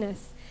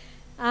wilderness.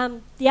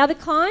 The other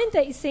kind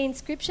that you see in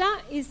Scripture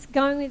is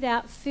going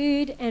without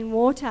food and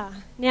water.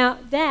 Now,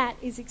 that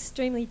is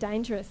extremely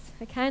dangerous,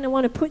 okay, and I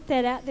want to put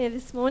that out there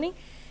this morning.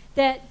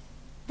 that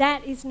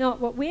is not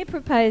what we're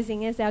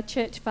proposing as our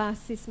church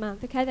fast this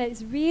month. Okay, that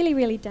is really,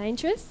 really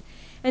dangerous.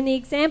 And the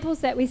examples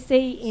that we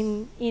see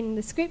in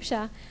the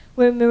scripture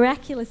were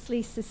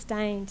miraculously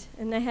sustained,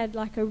 and they had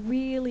like a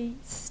really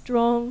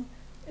strong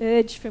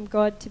urge from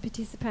God to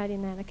participate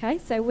in that. Okay,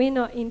 so we're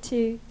not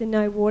into the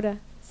no water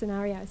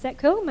scenario. Is that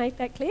cool? Make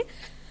that clear?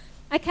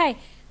 Okay,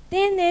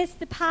 then there's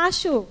the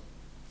partial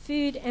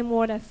food and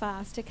water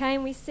fast. Okay,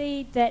 and we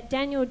see that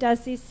Daniel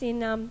does this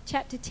in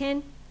chapter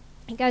 10.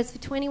 He goes for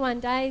 21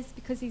 days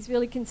because he's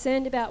really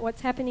concerned about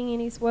what's happening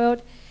in his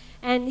world,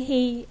 and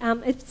he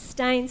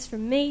abstains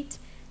from meat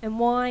and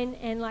wine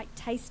and like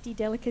tasty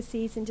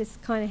delicacies and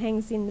just kind of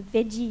hangs in the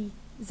veggie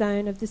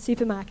zone of the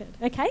supermarket.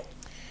 Okay?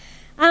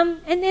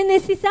 And then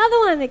there's this other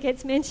one that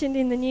gets mentioned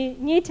in the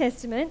New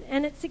Testament,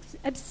 and it's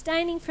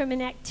abstaining from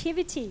an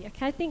activity.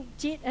 Okay, I think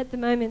Jit at the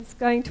moment's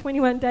going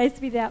 21 days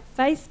without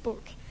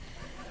Facebook.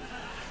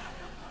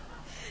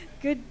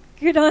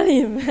 Good on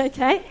him,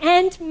 okay?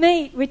 And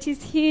meat, which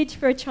is huge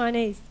for a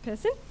Chinese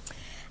person.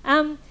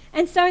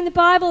 And so in the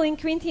Bible, in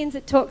Corinthians,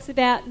 it talks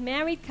about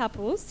married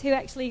couples who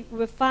actually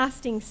were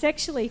fasting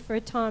sexually for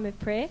a time of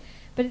prayer,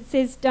 but it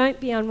says don't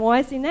be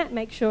unwise in that,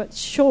 make sure it's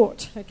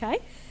short, okay?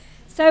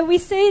 So we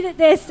see that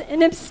there's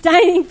an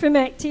abstaining from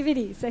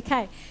activities,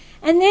 okay?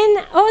 And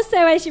then also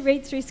as you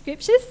read through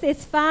scriptures,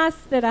 there's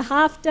fasts that are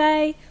half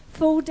day,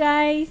 full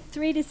day,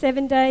 3 to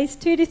 7 days,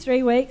 2 to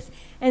 3 weeks,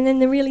 and then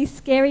the really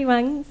scary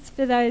ones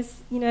for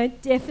those,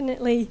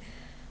 definitely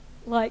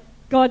like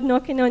God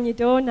knocking on your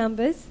door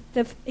numbers,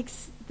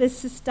 the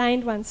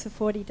sustained ones for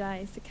 40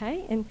 days,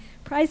 okay? And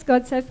praise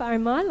God, so far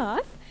in my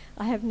life,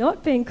 I have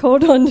not been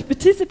called on to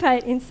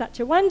participate in such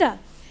a wonder.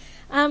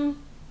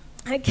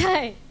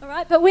 Okay, all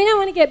right, but we don't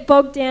want to get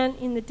bogged down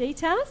in the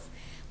details.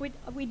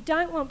 We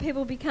don't want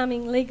people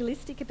becoming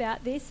legalistic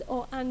about this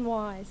or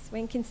unwise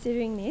when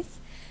considering this.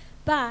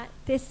 But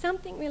there's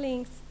something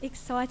really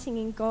exciting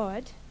in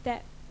God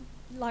that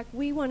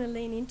we want to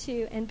lean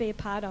into and be a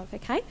part of,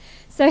 okay?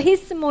 So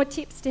here's some more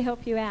tips to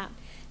help you out.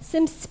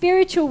 Some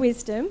spiritual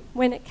wisdom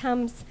when it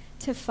comes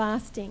to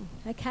fasting,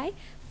 okay?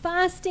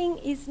 Fasting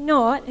is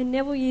not, and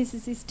Neville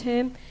uses this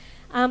term,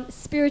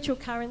 spiritual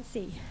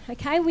currency,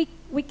 okay?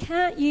 We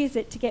can't use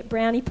it to get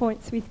brownie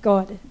points with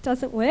God. It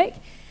doesn't work.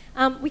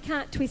 We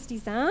can't twist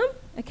his arm,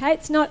 okay?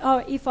 It's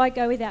not, if I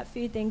go without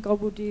food, then God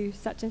will do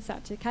such and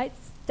such, okay?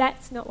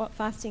 That's not what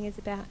fasting is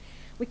about.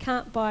 We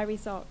can't buy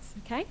results,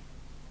 okay?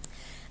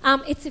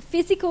 It's a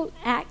physical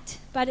act,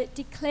 but it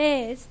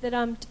declares that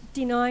I'm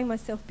denying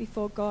myself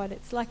before God.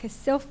 It's like a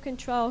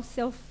self-control,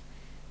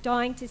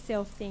 dying to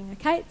self thing,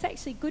 okay? It's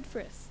actually good for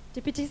us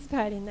to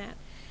participate in that,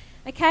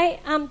 okay?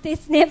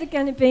 There's never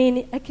going to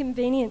be a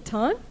convenient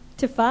time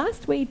to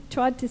fast. We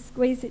tried to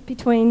squeeze it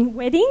between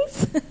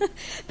weddings,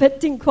 but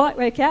didn't quite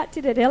work out,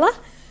 did it, Ella?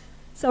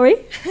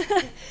 Sorry.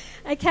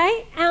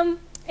 Okay,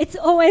 it's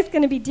always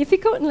going to be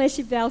difficult unless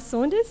you're Val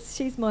Saunders.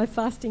 She's my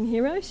fasting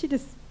hero. She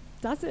just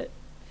does it.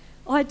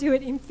 I do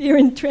it in fear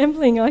and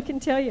trembling, I can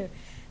tell you.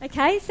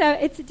 Okay, so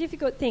it's a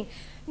difficult thing.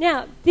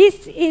 Now,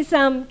 this is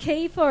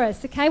key for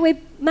us, okay? We're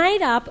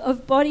made up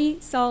of body,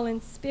 soul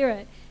and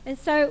spirit. And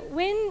so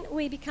when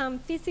we become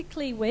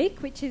physically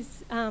weak, which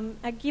is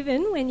a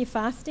given when you're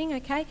fasting,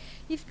 okay,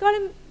 you've got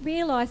to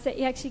realise that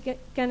you're actually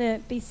going to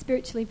be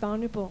spiritually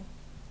vulnerable.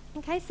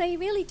 Okay, so you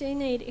really do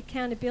need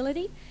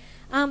accountability.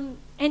 And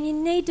you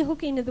need to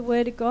hook into the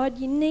Word of God.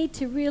 You need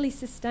to really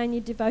sustain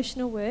your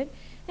devotional word.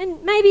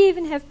 And maybe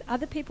even have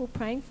other people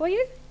praying for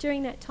you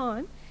during that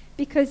time,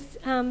 because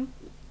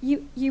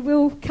you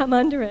will come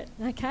under it,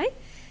 okay?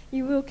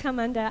 You will come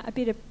under a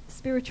bit of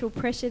spiritual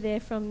pressure there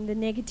from the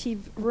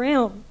negative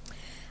realm.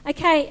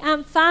 Okay,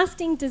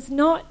 fasting does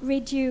not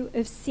rid you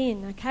of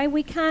sin, okay?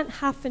 We can't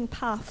huff and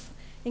puff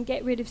and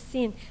get rid of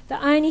sin.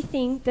 The only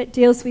thing that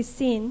deals with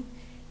sin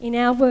in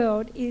our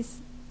world is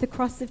the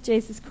cross of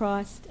Jesus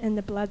Christ and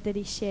the blood that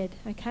he shed,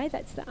 okay?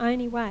 That's the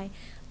only way.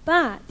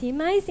 But the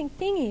amazing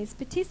thing is,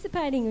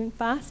 participating in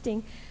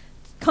fasting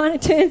kind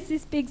of turns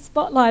this big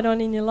spotlight on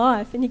in your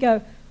life, and you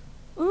go,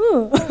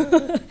 ooh,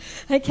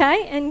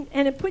 okay?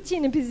 And it puts you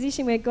in a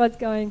position where God's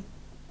going,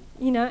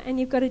 and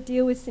you've got to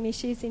deal with some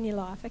issues in your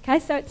life, okay?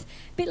 So it's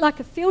a bit like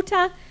a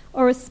filter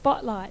or a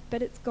spotlight,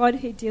 but it's God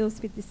who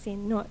deals with the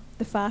sin, not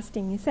the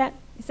fasting. Is that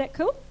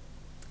cool?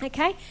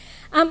 Okay?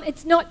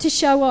 It's not to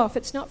show off.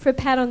 It's not for a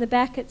pat on the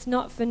back. It's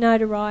not for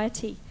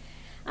notoriety.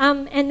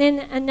 And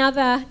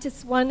then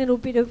just one little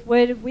bit of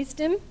word of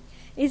wisdom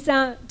is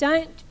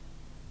don't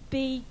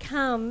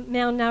become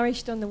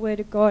malnourished on the Word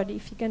of God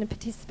if you're going to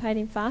participate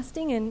in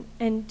fasting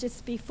and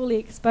just be fully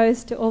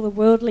exposed to all the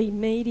worldly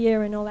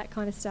media and all that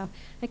kind of stuff.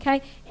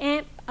 Okay?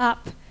 Amp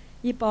up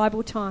your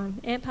Bible time,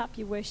 amp up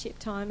your worship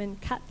time,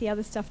 and cut the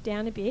other stuff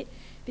down a bit,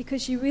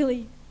 because you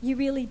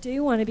really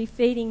do want to be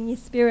feeding your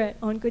spirit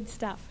on good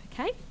stuff.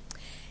 Okay?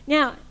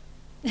 Now,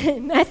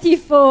 Matthew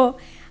 4...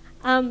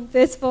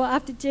 verse 4,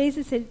 after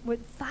Jesus had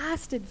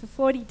fasted for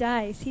 40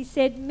 days, he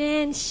said,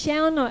 man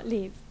shall not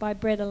live by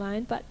bread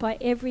alone, but by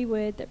every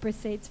word that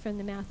proceeds from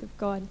the mouth of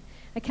God.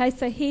 Okay,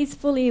 so he's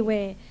fully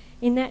aware.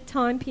 in that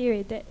time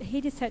period that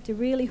he just had to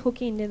really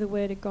hook into the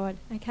Word of God,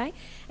 okay?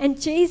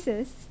 And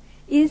Jesus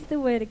is the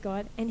Word of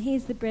God, and he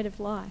is the bread of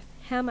life.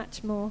 How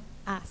much more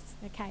us,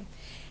 okay?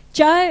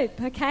 Job,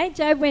 okay?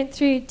 Job went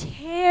through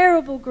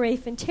terrible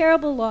grief and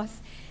terrible loss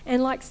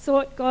and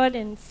sought God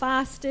and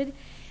fasted.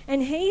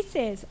 And he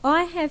says,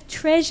 I have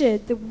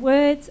treasured the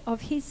words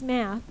of his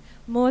mouth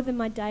more than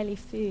my daily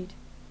food.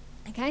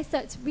 Okay, so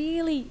it's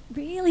really,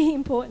 really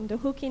important to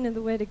hook into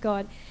the Word of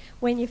God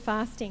when you're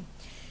fasting.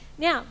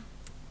 Now,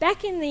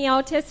 back in the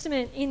Old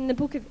Testament, in the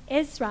book of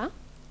Ezra,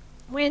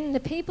 when the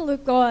people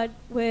of God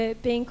were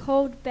being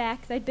called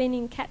back, they'd been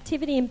in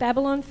captivity in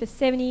Babylon for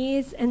 70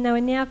 years, and they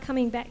were now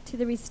coming back to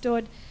the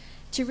restored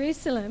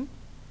Jerusalem.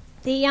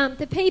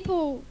 The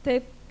people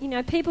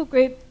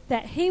group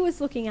that he was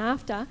looking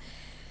after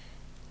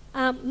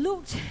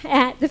looked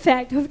at the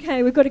fact,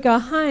 okay, we've got to go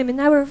home, and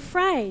they were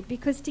afraid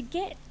because to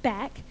get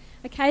back,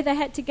 okay, they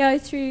had to go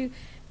through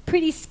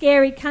pretty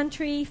scary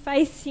country,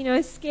 face,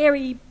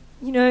 scary,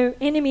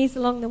 enemies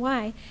along the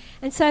way.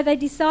 And so they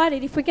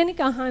decided if we're going to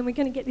go home, we're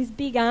going to get this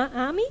big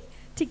army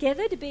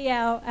together to be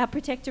our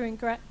protector and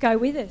go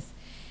with us.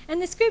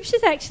 And the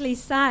scriptures actually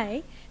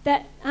say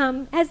that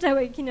as they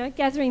were,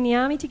 gathering the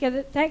army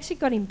together, they actually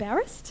got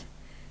embarrassed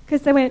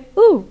because they went,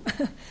 ooh,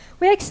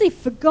 we actually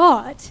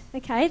forgot,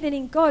 okay, that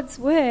in God's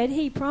word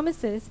he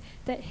promises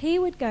that he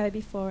would go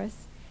before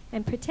us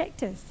and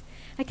protect us.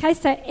 Okay,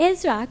 so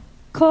Ezra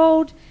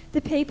called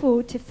the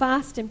people to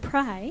fast and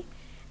pray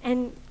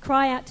and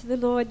cry out to the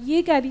Lord,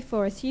 you go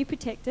before us, you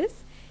protect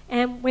us,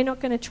 and we're not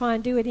going to try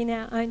and do it in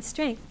our own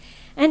strength.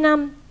 And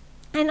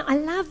I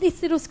love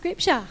this little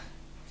scripture.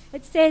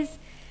 It says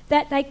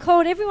that they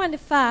called everyone to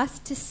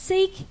fast to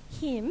seek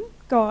him,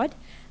 God,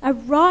 a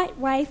right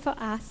way for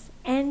us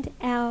and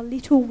our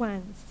little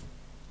ones.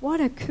 What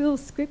a cool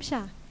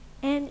scripture.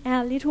 And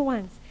our little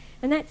ones.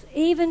 And that's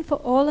even for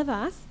all of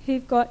us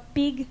who've got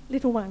big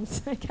little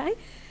ones, okay?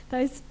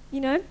 Those,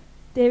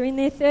 they're in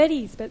their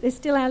 30s, but they're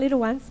still our little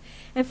ones,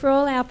 and for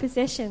all our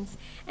possessions.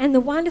 And the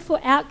wonderful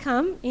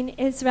outcome in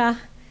Ezra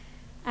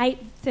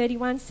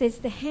 8:31 says,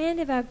 the hand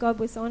of our God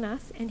was on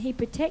us, and he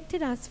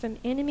protected us from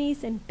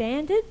enemies and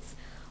bandits.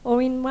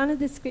 Or in one of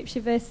the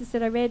scripture verses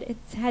that I read, it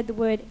had the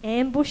word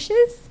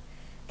ambushes.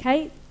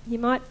 Okay, you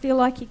might feel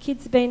like your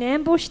kids are being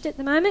ambushed at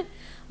the moment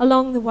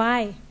along the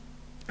way.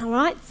 All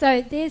right,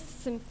 so there's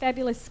some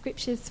fabulous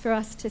scriptures for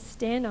us to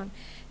stand on.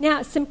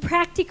 Now, some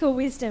practical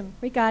wisdom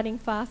regarding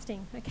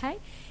fasting, okay?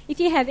 If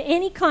you have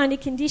any kind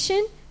of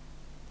condition,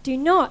 do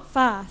not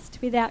fast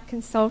without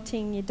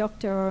consulting your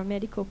doctor or a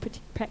medical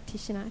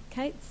practitioner,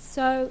 okay? It's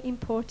so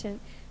important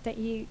that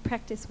you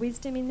practice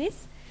wisdom in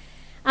this.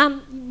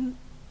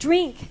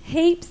 Drink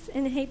heaps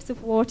and heaps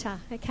of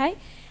water, okay?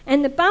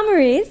 And the bummer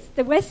is,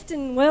 the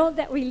Western world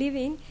that we live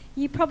in,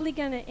 you're probably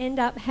going to end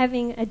up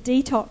having a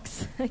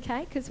detox,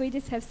 okay? Because we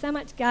just have so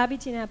much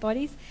garbage in our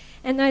bodies,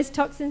 and those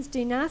toxins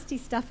do nasty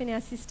stuff in our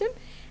system.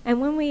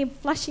 And when we're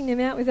flushing them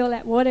out with all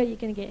that water, you're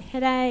going to get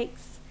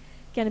headaches,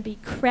 going to be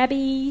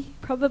crabby,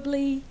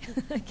 probably,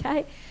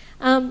 okay?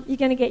 You're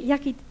going to get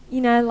yucky,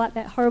 like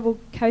that horrible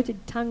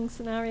coated tongue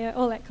scenario,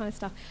 all that kind of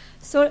stuff.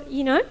 So,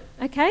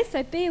 okay?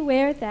 So be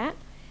aware of that.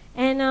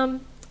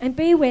 And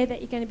be aware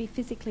that you're going to be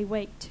physically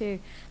weak too.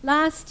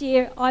 Last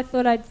year, I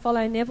thought I'd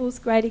follow Neville's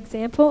great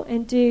example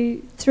and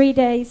do 3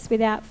 days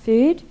without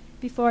food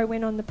before I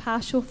went on the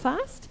partial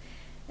fast.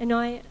 And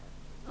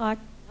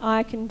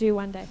I can do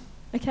 1 day,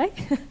 okay?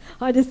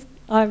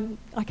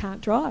 I can't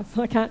drive.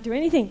 I can't do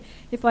anything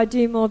if I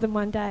do more than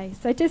 1 day.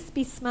 So just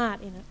be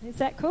smart in it. Is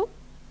that cool?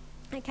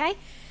 Okay?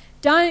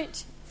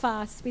 Don't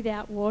fast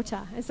without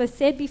water. As I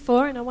said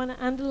before, and I want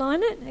to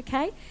underline it,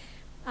 okay?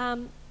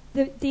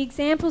 The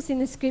examples in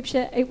the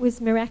scripture, it was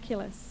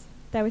miraculous.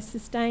 They were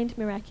sustained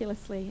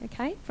miraculously,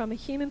 okay? From a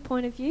human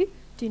point of view,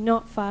 do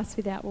not fast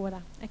without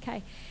water,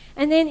 okay?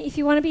 And then if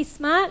you want to be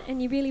smart and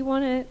you really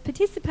want to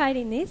participate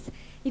in this,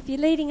 if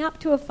you're leading up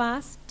to a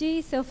fast, do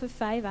yourself a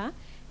favour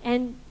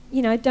and,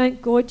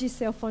 don't gorge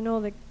yourself on all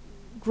the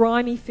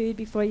grimy food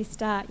before you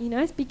start.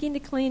 Begin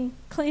to clean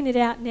it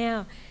out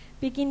now.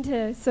 Begin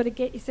to sort of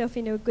get yourself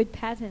into a good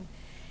pattern.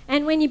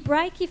 And when you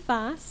break your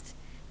fast,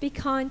 be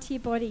kind to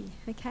your body,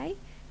 okay?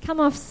 Come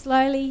off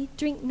slowly,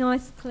 eat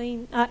nice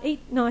clean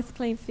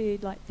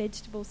food like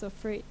vegetables or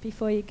fruit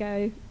before you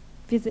go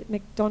visit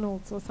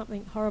McDonald's or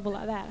something horrible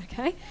like that,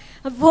 okay?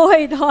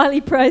 Avoid highly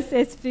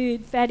processed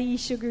food, fatty,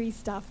 sugary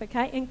stuff,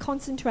 okay? And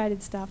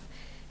concentrated stuff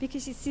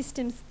because your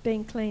system's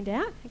being cleaned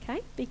out,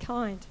 okay? Be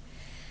kind.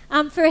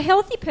 For a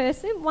healthy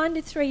person, 1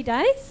 to 3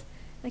 days,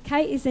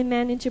 okay, is a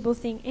manageable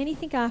thing.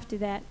 Anything after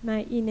that,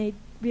 mate, you need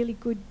really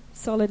good,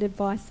 solid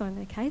advice on,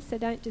 okay? So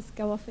don't just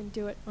go off and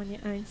do it on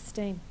your own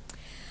steam.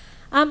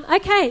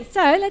 Okay, so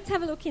let's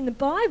have a look in the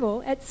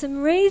Bible at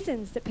some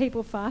reasons that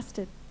people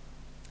fasted.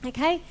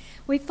 Okay,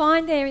 we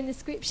find there in the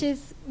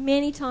scriptures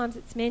many times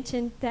it's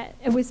mentioned that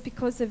it was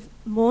because of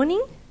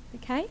mourning,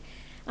 okay,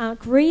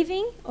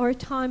 grieving or a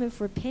time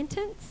of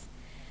repentance.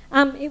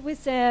 It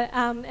was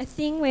a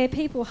thing where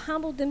people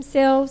humbled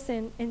themselves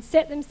and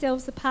set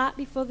themselves apart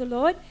before the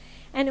Lord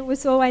and it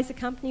was always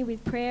accompanied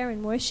with prayer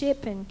and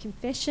worship and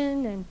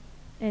confession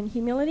and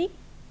humility.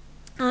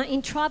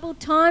 In troubled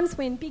times,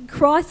 when big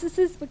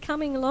crises were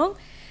coming along,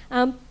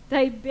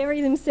 they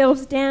bury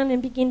themselves down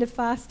and begin to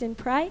fast and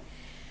pray.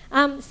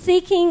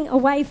 Seeking a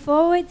way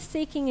forward,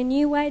 seeking a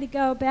new way to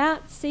go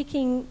about,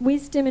 seeking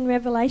wisdom and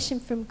revelation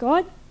from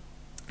God,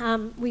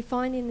 we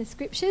find in the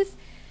scriptures.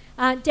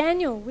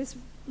 Daniel was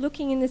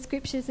looking in the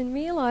scriptures and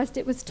realised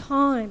it was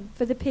time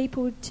for the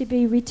people to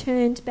be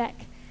returned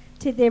back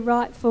to their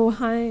rightful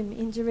home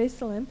in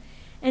Jerusalem.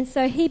 And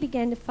so he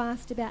began to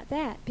fast about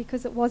that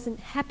because it wasn't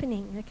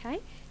happening, okay?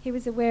 He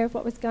was aware of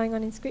what was going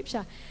on in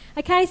Scripture.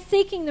 Okay,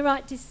 seeking the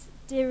right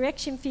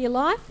direction for your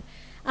life.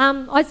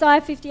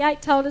 Isaiah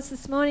 58 told us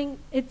this morning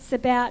it's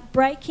about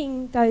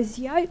breaking those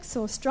yokes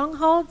or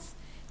strongholds,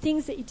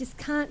 things that you just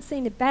can't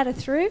seem to batter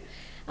through.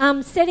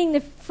 Setting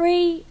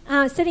free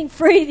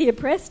the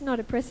oppressed, not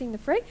oppressing the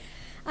free.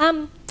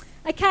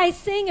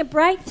 Seeing a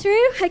breakthrough,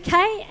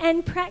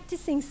 and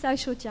practicing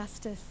social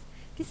justice.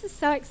 This is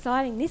so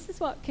exciting. This is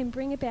what can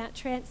bring about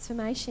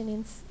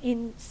transformation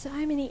in so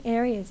many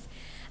areas.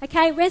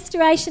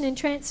 Restoration and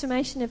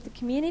transformation of the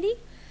community.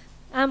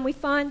 We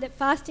find that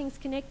fasting is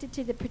connected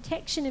to the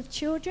protection of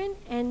children,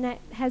 and that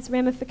has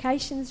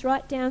ramifications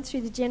right down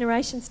through the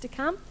generations to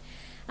come.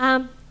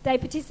 They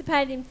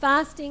participated in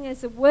fasting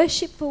as a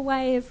worshipful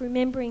way of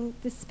remembering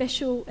the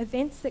special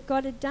events that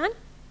God had done.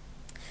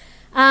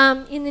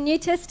 In the New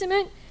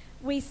Testament,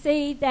 we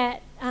see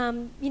that,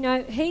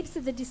 heaps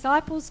of the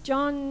disciples,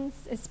 John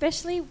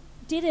especially,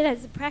 did it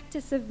as a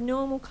practice of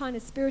normal kind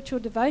of spiritual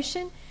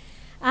devotion.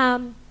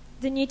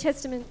 The New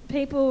Testament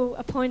people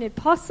appointed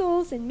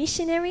apostles and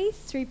missionaries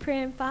through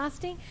prayer and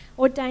fasting,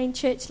 ordained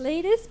church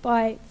leaders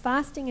by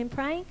fasting and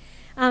praying,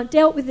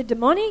 dealt with the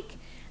demonic.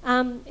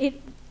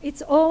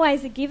 It's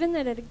always a given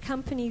that it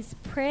accompanies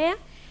prayer,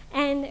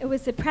 and it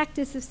was a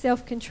practice of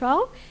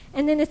self-control.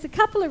 And then there's a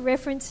couple of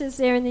references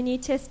there in the New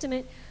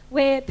Testament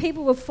where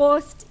people were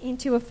forced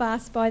into a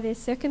fast by their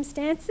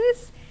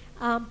circumstances,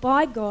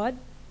 by God,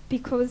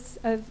 because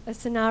of a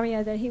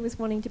scenario that he was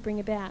wanting to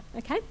bring about.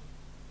 Okay?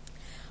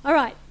 All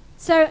right.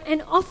 So,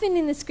 and often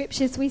in the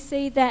scriptures we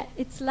see that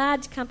it's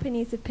large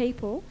companies of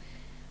people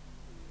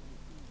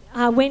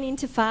went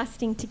into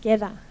fasting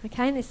together.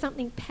 Okay? And there's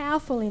something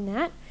powerful in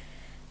that.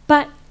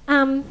 But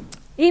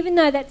even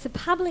though that's a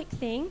public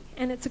thing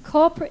and it's a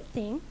corporate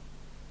thing,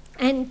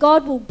 and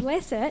God will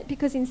bless it,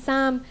 because in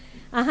Psalm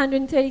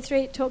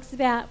 133 it talks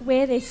about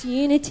where there's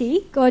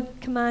unity, God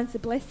commands a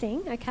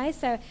blessing. Okay,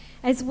 so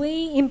as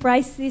we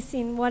embrace this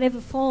in whatever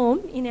form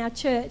in our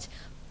church,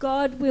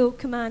 God will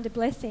command a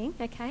blessing.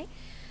 Okay,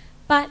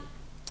 but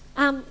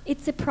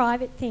it's a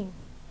private thing.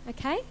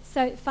 Okay,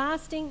 so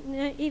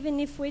fasting, even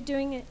if we're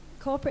doing it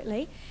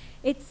corporately,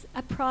 it's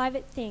a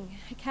private thing.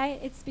 Okay,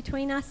 it's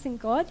between us and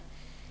God.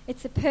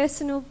 It's a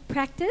personal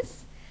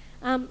practice.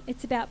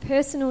 It's about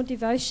personal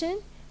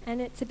devotion, and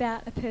it's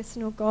about a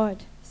personal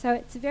God. So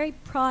it's a very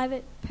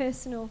private,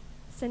 personal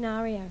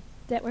scenario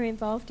that we're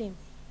involved in.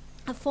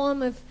 A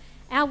form of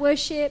our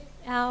worship,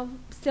 our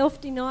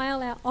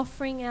self-denial, our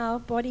offering our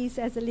bodies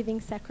as a living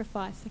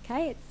sacrifice.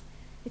 Okay,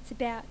 it's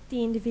about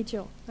the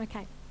individual.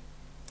 Okay.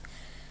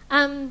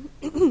 In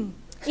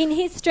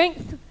his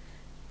strength,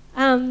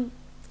 in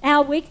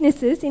our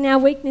weaknesses,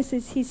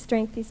 his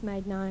strength is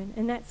made known.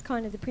 And that's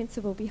kind of the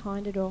principle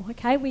behind it all.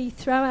 Okay, we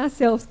throw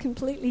ourselves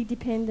completely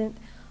dependent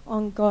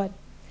on God.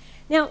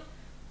 Now,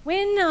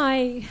 when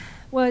I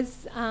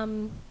was,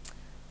 about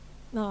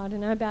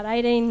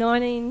 18,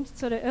 19,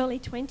 sort of early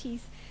 20s,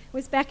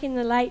 was back in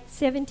the late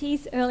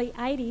 70s, early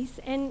 80s,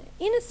 and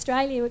in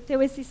Australia there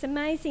was this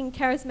amazing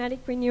charismatic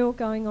renewal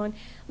going on.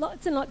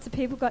 Lots and lots of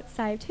people got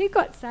saved. Who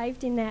got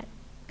saved in that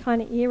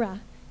kind of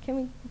era? Can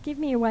we give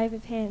me a wave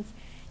of hands?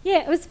 Yeah,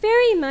 it was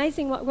very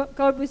amazing what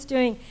God was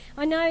doing.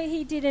 I know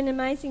he did an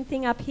amazing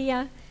thing up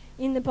here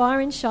in the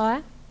Byron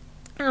Shire.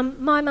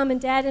 My mum and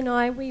dad and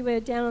I, we were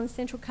down on the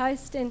Central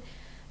Coast, and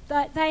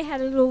they had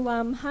a little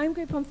home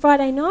group on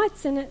Friday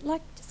nights, and it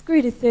just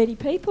grew to 30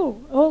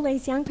 people. All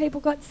these young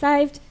people got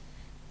saved.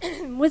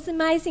 It was an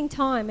amazing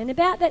time. And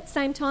about that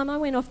same time, I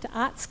went off to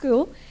art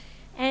school,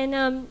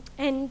 and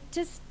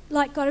just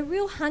got a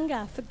real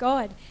hunger for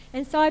God.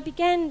 And so I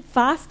began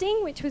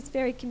fasting, which was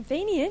very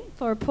convenient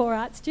for a poor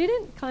art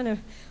student. Kind of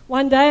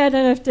one day I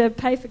don't have to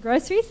pay for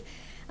groceries.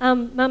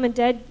 Mum and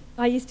Dad,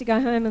 I used to go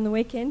home on the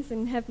weekends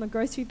and have my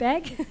grocery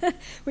bag,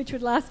 which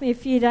would last me a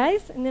few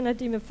days, and then I'd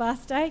do my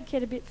fast day,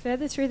 get a bit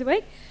further through the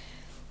week.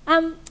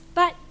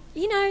 But,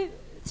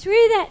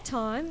 through that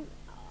time,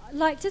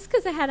 just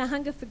because I had a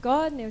hunger for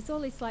God and there was all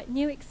this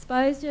new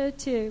exposure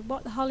to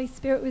what the Holy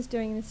Spirit was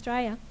doing in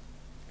Australia,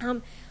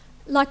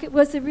 it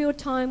was a real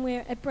time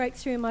where it broke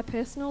through in my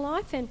personal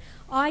life, and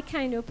I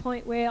came to a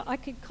point where I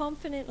could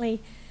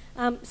confidently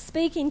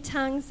speak in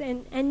tongues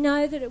and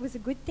know that it was a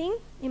good thing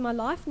in my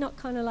life, not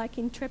kind of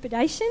in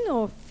trepidation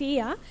or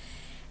fear,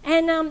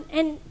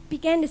 and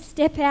began to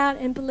step out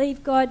and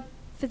believe God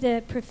for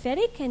the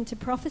prophetic and to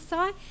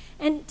prophesy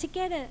and to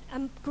get a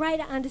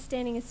greater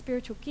understanding of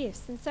spiritual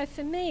gifts. And so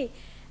for me,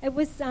 it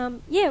was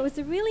it was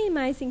a really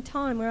amazing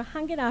time where I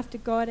hungered after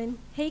God, and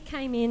He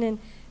came in and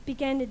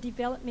began to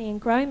develop me and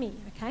grow me.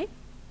 Okay,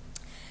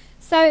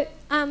 so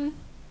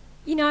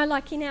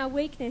like in our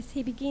weakness,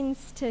 He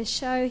begins to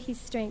show His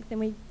strength, and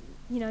we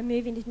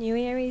move into new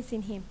areas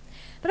in Him.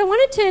 But I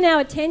want to turn our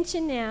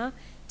attention now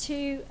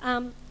to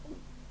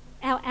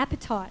our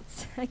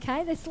appetites.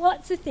 Okay, there's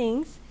lots of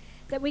things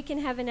that we can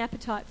have an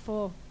appetite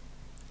for,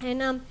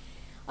 and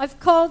I've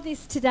called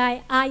this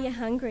today, Are You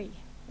Hungry?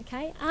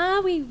 Okay,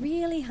 are we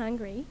really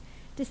hungry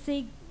to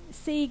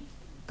see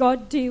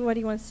God do what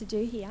He wants to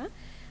do here?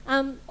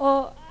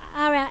 Or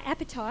are our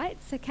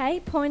appetites,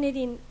 pointed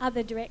in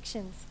other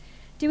directions?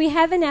 Do we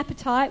have an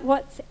appetite?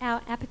 What's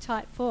our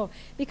appetite for?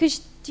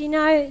 Because do you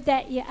know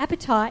that your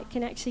appetite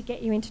can actually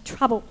get you into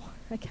trouble,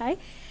 okay?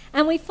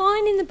 And we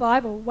find in the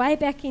Bible, way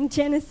back in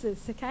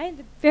Genesis, the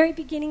very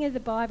beginning of the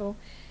Bible,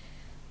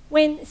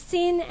 when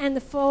sin and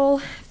the fall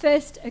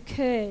first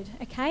occurred,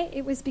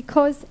 it was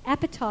because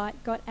appetite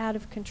got out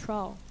of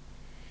control.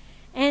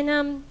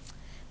 And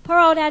poor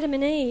old Adam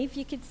and Eve,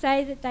 you could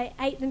say that they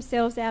ate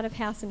themselves out of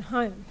house and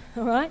home,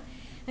 all right?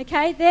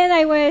 Okay, there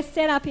they were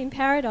set up in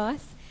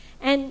paradise,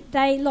 and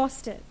they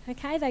lost it,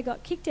 They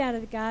got kicked out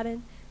of the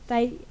garden.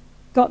 They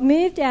got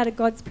moved out of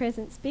God's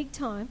presence big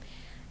time.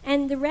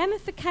 And the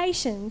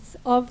ramifications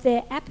of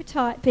their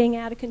appetite being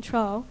out of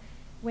control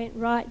went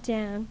right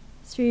down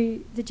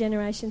through the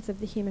generations of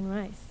the human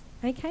race.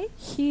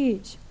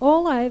 Huge.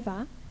 All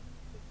over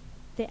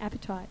their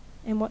appetite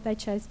and what they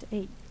chose to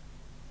eat.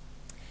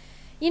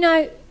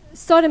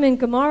 Sodom and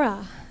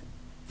Gomorrah,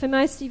 for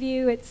most of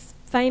you, it's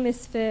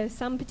famous for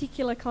some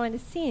particular kind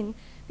of sin.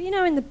 But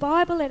in the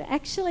Bible, it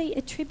actually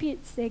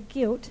attributes their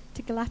guilt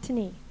to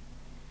gluttony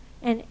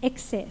and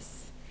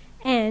excess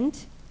and,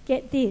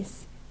 get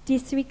this,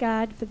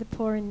 disregard for the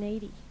poor and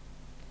needy.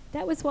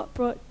 That was what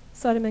brought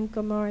Sodom and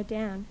Gomorrah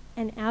down,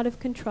 an out of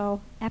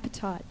control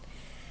appetite.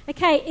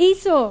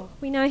 Esau,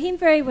 we know him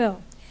very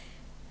well.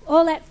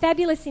 All that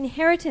fabulous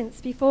inheritance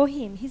before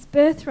him, his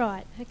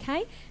birthright,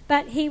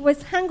 but he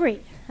was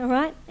hungry, all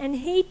right? And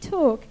he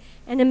took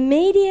an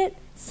immediate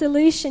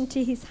solution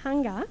to his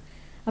hunger,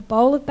 a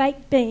bowl of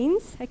baked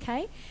beans,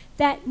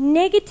 that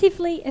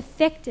negatively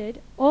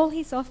affected all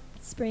his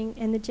offspring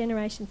and the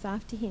generations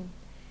after him.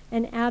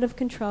 An out of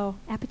control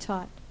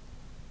appetite.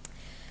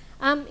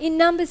 In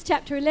Numbers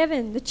chapter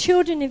 11, the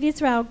children of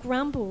Israel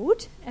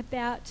grumbled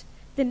about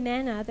the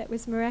manna that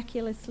was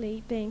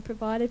miraculously being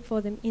provided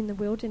for them in the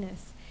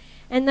wilderness.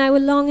 And they were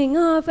longing,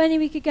 if only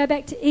we could go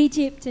back to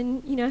Egypt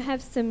and,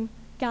 have some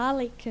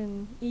garlic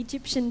and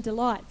Egyptian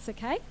delights,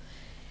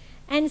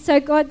 And so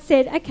God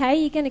said,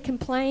 you're going to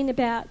complain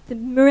about the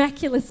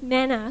miraculous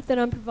manna that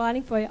I'm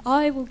providing for you.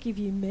 I will give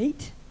you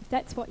meat. If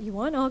that's what you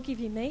want, I'll give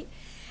you meat.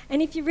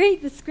 And if you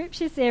read the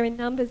scriptures there in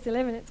Numbers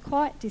 11, it's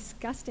quite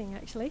disgusting,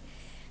 actually.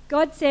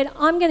 God said,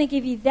 I'm going to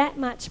give you that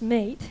much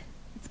meat,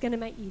 it's going to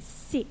make you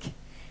sick.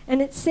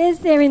 And it says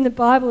there in the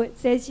Bible, it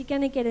says you're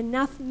going to get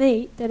enough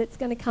meat that it's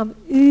going to come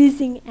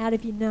oozing out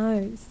of your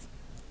nose.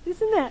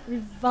 Isn't that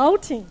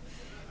revolting?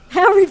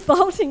 How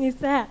revolting is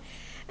that?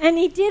 And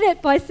he did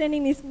it by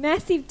sending this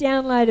massive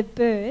download of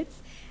birds.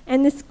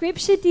 And the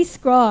scripture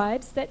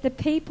describes that the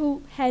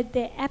people had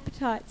their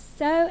appetites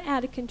so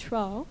out of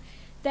control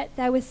that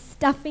they were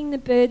stuffing the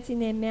birds in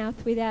their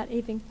mouth without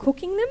even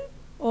cooking them.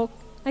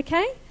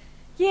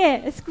 Yeah,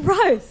 it's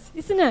gross,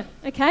 isn't it?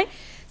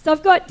 So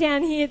I've got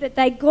down here that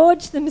they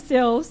gorged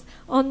themselves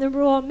on the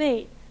raw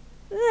meat.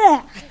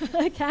 Do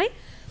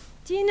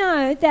you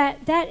know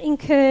that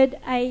incurred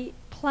a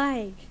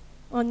plague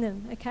on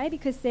them,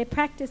 because their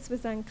practice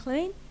was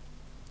unclean?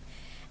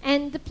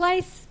 And the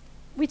place,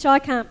 which I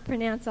can't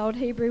pronounce old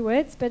Hebrew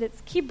words, but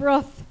it's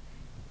Kibroth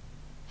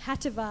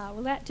Hattaavah.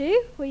 Will that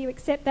do? Will you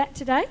accept that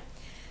today?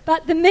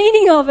 But the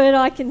meaning of it,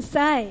 I can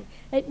say,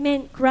 it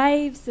meant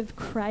graves of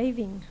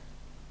craving.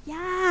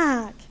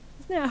 Yuck!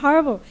 Isn't that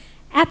horrible?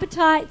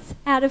 Appetites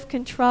out of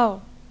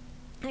control.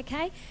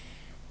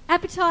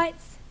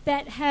 Appetites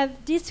that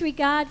have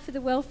disregard for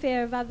the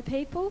welfare of other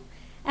people.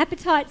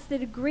 Appetites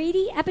that are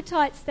greedy.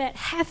 Appetites that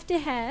have to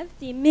have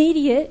the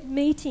immediate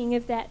meeting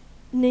of that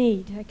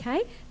need.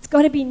 It's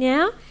got to be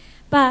now,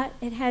 but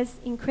it has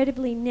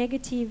incredibly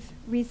negative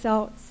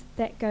results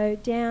that go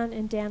down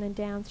and down and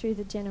down through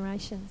the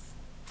generations.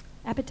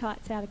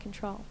 Appetites out of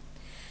control.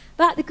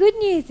 But the good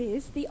news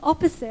is the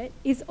opposite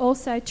is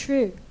also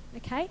true,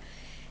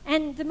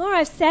 And the more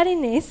I've sat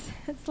in this,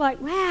 it's like,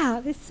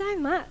 wow, there's so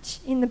much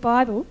in the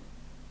Bible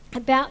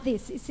about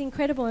this. It's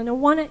incredible, and I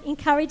want to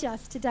encourage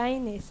us today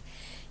in this.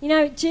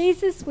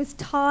 Jesus was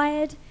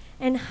tired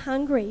and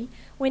hungry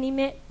when he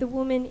met the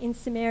woman in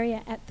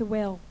Samaria at the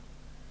well.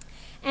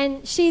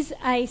 And she's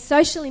a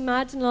socially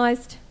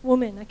marginalised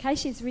woman,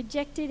 She's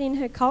rejected in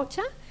her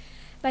culture,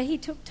 but he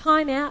took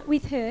time out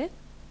with her.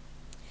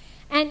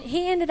 And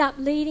he ended up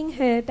leading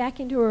her back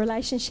into a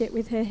relationship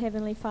with her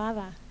Heavenly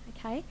Father,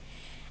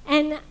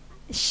 And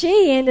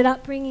she ended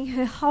up bringing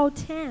her whole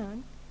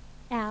town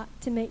out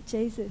to meet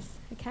Jesus,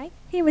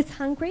 He was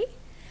hungry,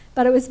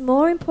 but it was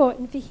more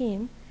important for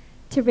him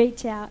to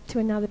reach out to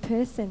another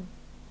person.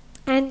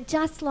 And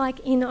just like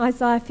in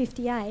Isaiah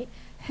 58,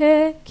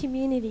 her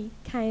community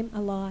came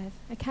alive,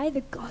 okay?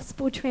 The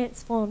gospel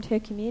transformed her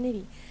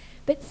community.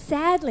 But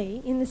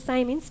sadly, in the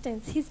same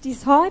instance, his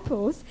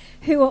disciples,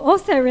 who were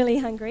also really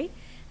hungry,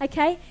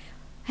 okay,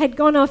 had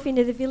gone off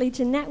into the village,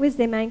 and that was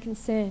their main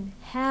concern,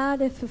 how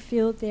to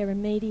fulfill their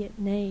immediate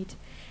need.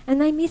 And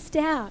they missed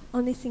out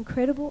on this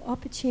incredible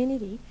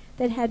opportunity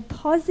that had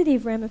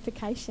positive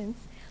ramifications.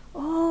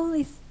 All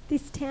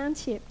this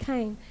township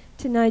came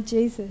to know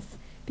Jesus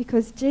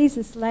because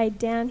Jesus laid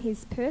down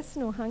his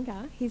personal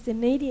hunger, his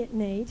immediate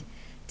need,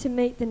 to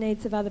meet the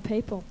needs of other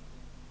people.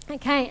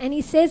 Okay, and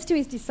he says to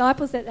his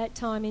disciples at that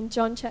time in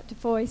John chapter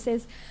 4, he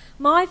says,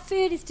 "My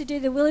food is to do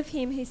the will of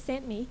him who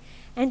sent me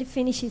and to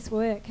finish his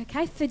work."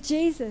 Okay, for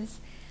Jesus,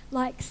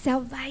 like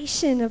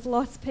salvation of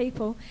lost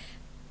people,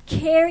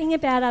 caring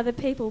about other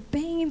people,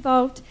 being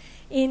involved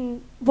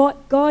in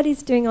what God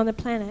is doing on the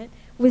planet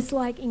was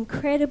like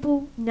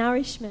incredible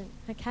nourishment,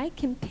 okay,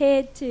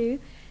 compared to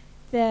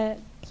the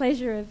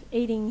pleasure of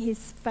eating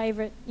his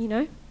favourite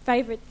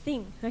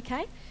thing,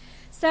 okay?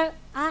 So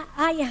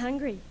are you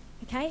hungry?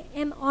 Okay,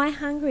 am I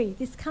hungry?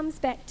 This comes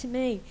back to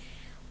me.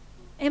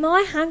 Am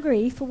I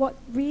hungry for what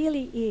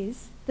really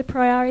is the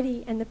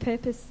priority and the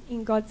purpose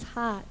in God's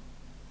heart?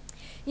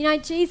 You know,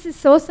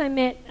 Jesus also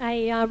met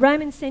a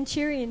Roman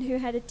centurion who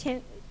had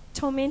a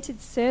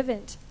tormented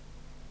servant.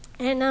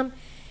 And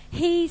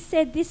he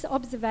said this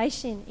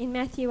observation in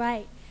Matthew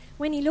 8.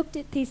 When he looked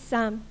at this,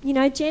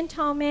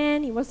 Gentile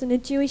man, he wasn't a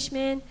Jewish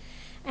man,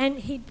 and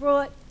he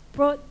brought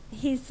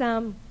his,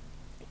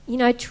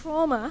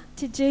 trauma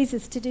to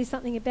Jesus to do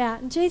something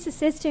about. And Jesus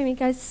says to him, he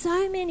goes,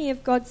 "So many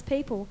of God's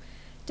people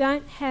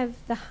don't have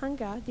the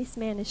hunger this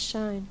man has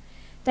shown.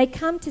 They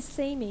come to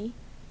see me,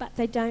 but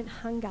they don't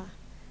hunger."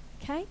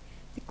 Okay?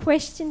 The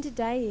question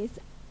today is,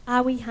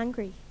 are we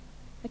hungry?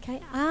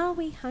 Okay? Are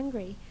we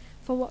hungry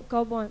for what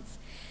God wants?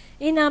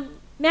 In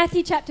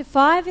Matthew chapter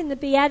 5, in the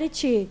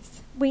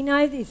Beatitudes, we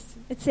know this.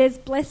 It says,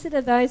 "Blessed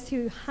are those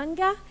who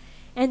hunger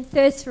and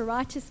thirst for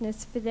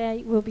righteousness, for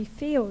they will be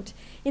filled."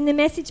 In the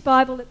Message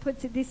Bible, it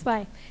puts it this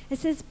way. It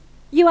says,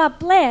 "You are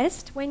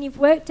blessed when you've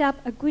worked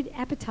up a good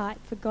appetite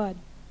for God.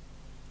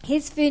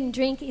 His food and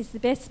drink is the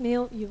best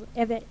meal you'll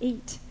ever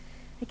eat."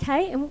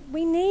 Okay? And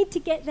we need to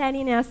get that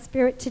in our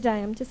spirit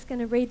today. I'm just going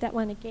to read that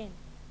one again.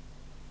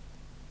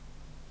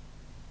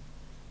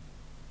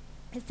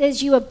 It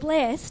says, "You are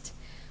blessed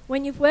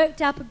when you've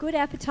worked up a good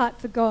appetite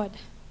for God.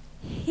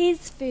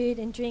 His food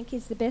and drink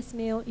is the best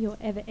meal you'll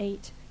ever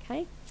eat."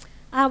 Okay?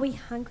 Are we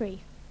hungry?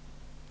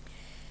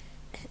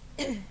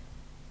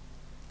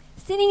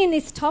 Sitting in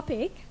this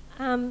topic,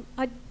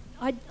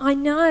 I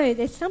know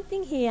there's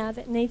something here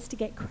that needs to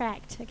get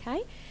cracked,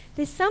 okay?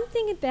 There's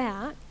something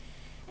about,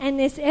 and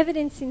there's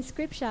evidence in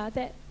Scripture,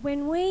 that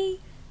when we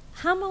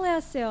humble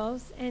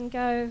ourselves and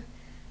go,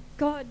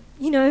 "God,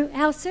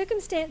 our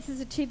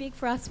circumstances are too big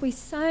for us. We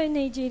so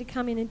need you to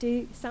come in and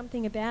do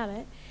something about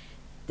it,"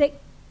 that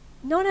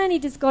not only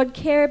does God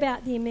care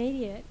about the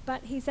immediate,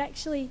 but he's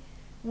actually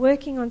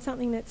working on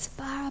something that's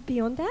far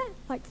beyond that,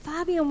 like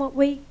far beyond what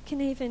we can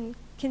even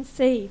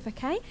conceive,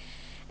 okay?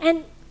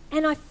 And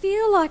I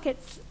feel like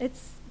it's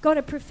got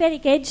a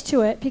prophetic edge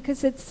to it,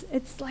 because it's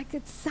like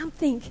it's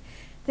something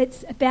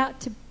that's about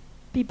to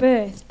be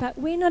birthed, but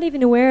we're not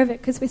even aware of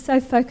it because we're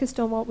so focused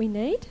on what we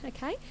need,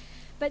 okay?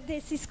 But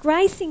there's this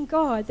grace in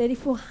God that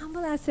if we'll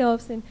humble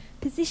ourselves and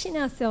position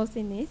ourselves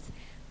in this,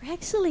 we're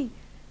actually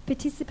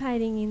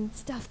participating in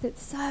stuff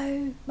that's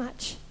so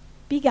much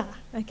bigger,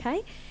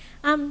 okay?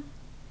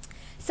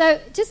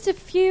 So just a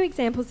few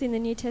examples in the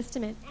New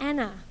Testament.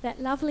 Anna,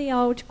 that lovely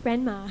old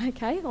grandma,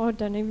 okay? Or I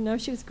don't even know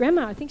if she was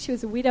grandma. I think she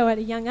was a widow at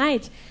a young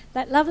age.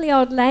 That lovely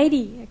old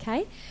lady,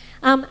 okay?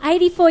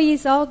 84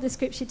 years old, the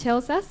Scripture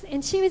tells us,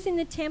 and she was in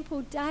the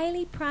temple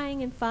daily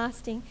praying and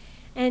fasting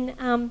and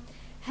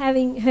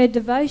having her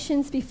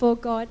devotions before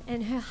God,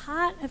 and her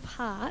heart of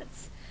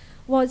hearts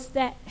was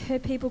that her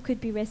people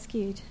could be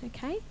rescued,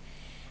 okay?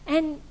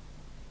 And,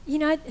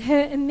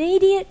 her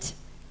immediate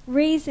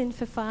reason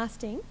for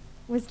fasting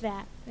was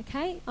that,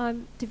 okay?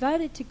 I'm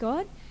devoted to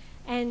God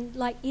and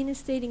like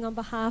interceding on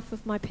behalf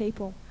of my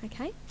people,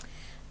 okay?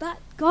 But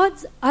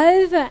God's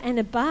over and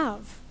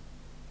above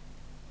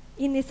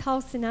in this whole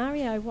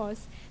scenario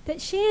was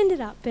that she ended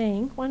up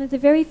being one of the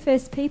very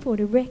first people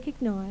to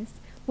recognise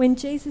when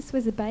Jesus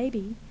was a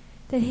baby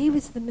that he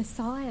was the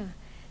Messiah,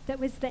 that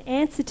was the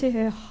answer to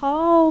her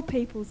whole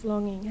people's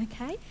longing,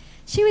 okay?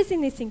 She was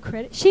in this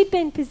she'd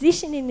been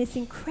positioned in this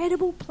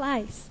incredible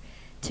place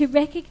to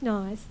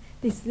recognise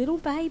this little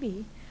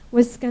baby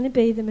was going to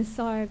be the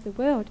Messiah of the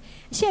world.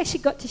 She actually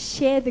got to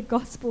share the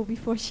gospel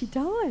before she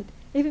died,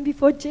 even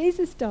before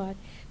Jesus died,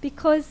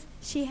 because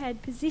she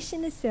had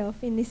positioned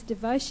herself in this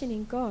devotion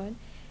in God,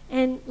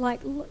 and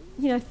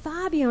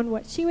far beyond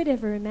what she would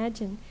ever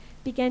imagine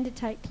began to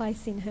take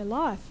place in her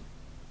life.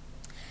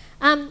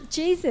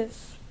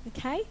 Jesus,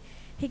 okay,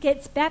 he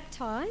gets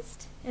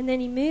baptised and then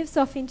he moves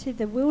off into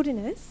the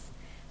wilderness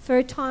for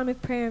a time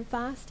of prayer and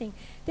fasting.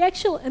 The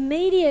actual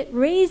immediate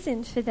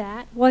reason for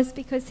that was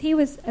because he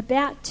was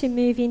about to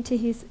move into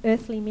his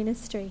earthly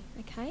ministry,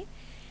 okay?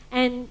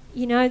 And,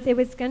 you know, there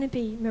was going to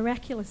be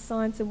miraculous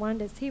signs and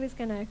wonders. He was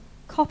going to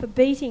cop a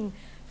beating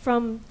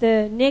from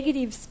the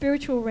negative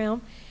spiritual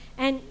realm,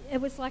 and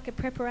it was like a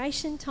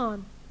preparation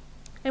time.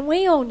 And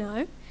we all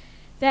know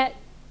that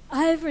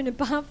over and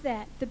above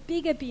that, the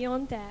bigger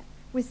beyond that,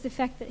 was the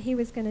fact that he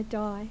was going to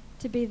die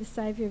to be the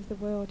saviour of the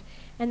world,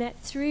 and that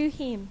through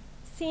him,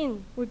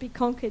 sin would be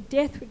conquered,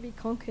 death would be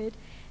conquered,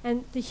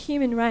 and the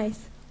human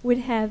race would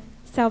have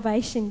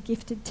salvation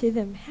gifted to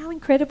them. How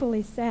incredible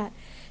is that?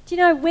 Do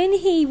you know, when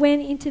he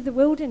went into the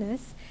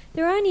wilderness,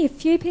 there were only a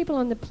few people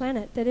on the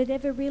planet that had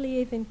ever really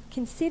even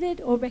considered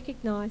or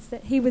recognised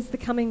that he was the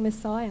coming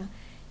Messiah.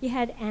 You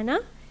had Anna,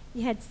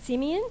 you had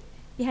Simeon,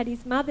 you had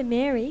his mother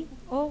Mary,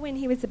 all when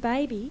he was a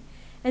baby,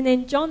 and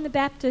then John the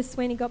Baptist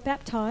when he got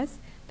baptised.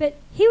 But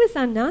he was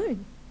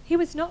unknown. He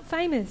was not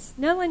famous.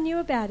 No one knew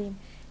about him.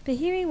 But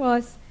here he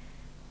was,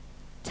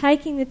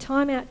 taking the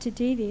time out to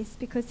do this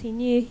because he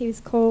knew he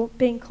was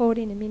being called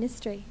in a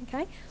ministry.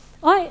 Okay,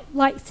 I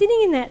like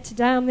sitting in that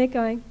today. I'm there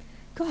going,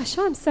 "Gosh,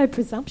 I'm so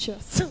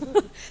presumptuous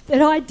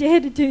that I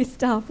dare to do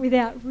stuff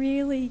without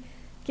really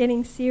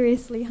getting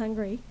seriously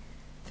hungry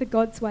for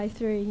God's way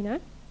through." You know.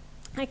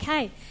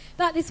 Okay,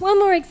 but there's one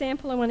more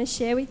example I want to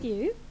share with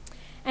you,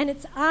 and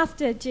it's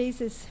after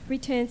Jesus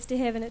returns to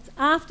heaven. It's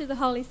after the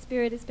Holy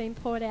Spirit has been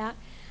poured out.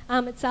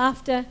 It's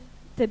after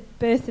the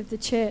birth of the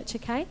church.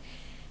 Okay.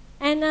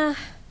 And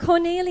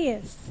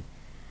Cornelius,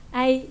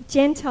 a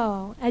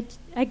Gentile,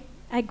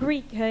 a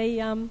Greek,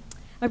 a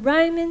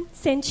Roman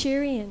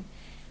centurion.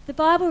 The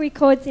Bible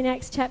records in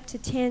Acts chapter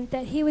 10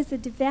 that he was a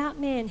devout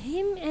man.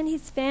 Him and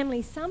his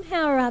family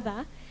somehow or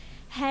other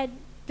had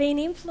been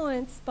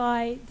influenced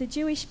by the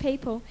Jewish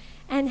people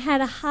and had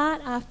a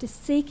heart after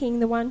seeking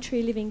the one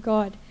true living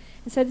God.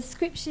 And so the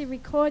scripture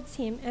records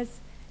him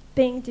as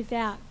being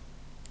devout,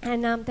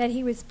 and that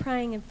he was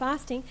praying and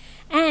fasting,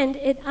 and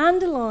it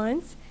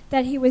underlines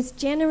that he was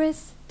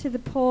generous to the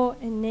poor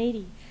and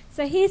needy.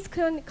 So here's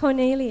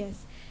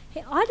Cornelius.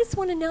 I just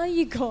want to know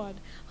you, God.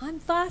 I'm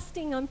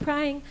fasting, I'm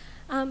praying,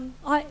 I'm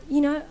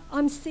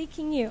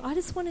seeking you. I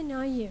just want to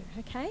know you,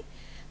 okay?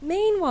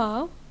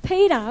 Meanwhile,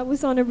 Peter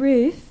was on a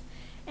roof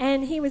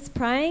and he was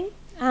praying.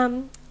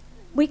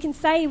 We can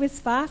say he was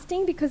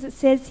fasting because it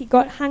says he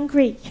got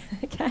hungry,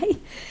 okay?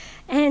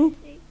 And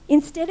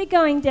instead of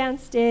going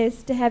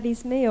downstairs to have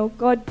his meal,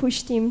 God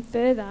pushed him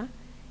further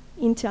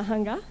into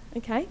hunger,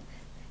 okay?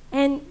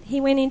 And he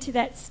went into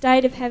that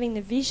state of having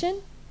the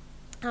vision.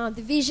 The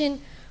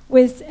vision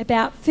was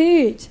about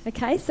food,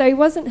 okay? So he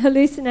wasn't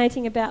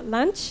hallucinating about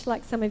lunch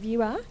like some of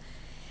you are.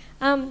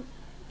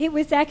 It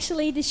was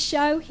actually to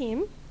show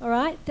him, all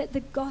right, that the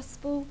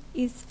gospel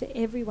is for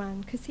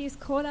everyone, because he was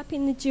caught up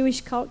in the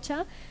Jewish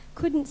culture,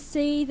 couldn't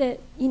see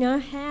that, you know,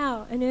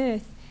 how on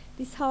earth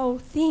this whole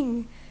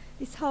thing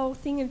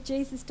of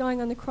Jesus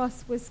dying on the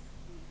cross was,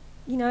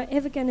 you know,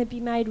 ever going to be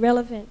made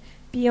relevant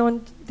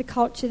beyond the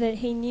culture that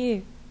he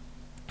knew.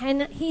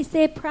 And he's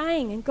there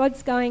praying, and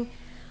God's going,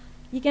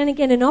 you're going to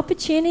get an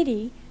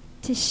opportunity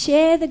to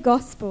share the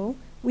gospel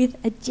with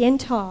a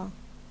Gentile,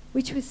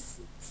 which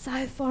was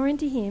so foreign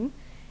to him,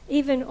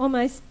 even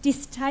almost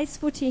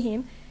distasteful to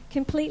him,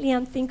 completely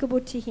unthinkable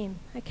to him,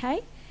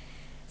 okay?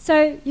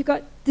 So you've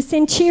got the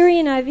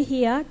centurion over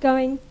here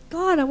going,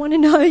 God, I want to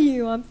know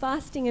you. I'm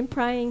fasting and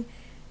praying.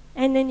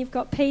 And then you've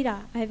got Peter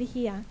over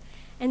here.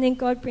 And then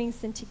God brings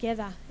them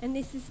together. And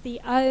this is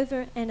the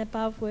over and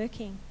above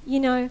working.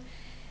 You know,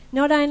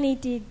 not only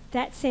did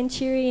that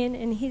centurion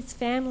and his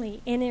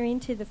family enter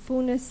into the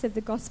fullness of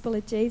the gospel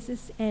of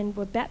Jesus and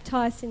were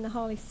baptised in the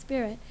Holy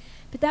Spirit,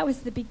 but that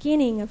was the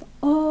beginning of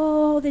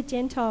all the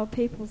Gentile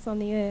peoples on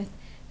the earth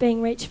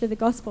being reached for the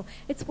gospel.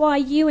 It's why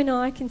you and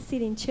I can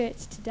sit in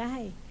church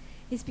today,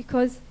 is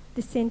because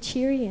the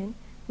centurion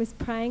was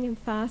praying and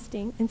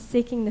fasting and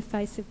seeking the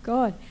face of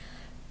God.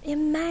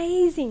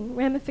 Amazing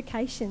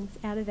ramifications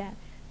out of that.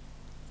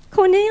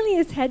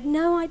 Cornelius had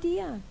no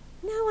idea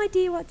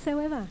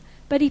whatsoever.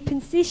 But he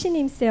positioned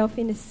himself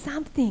into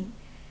something,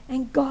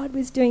 and God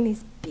was doing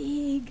this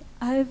big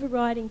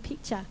overriding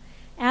picture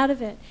out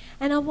of it.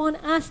 And I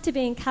want us to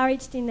be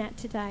encouraged in that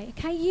today.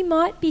 Okay, you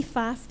might be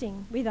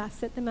fasting with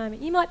us at the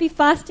moment. You might be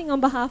fasting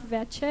on behalf of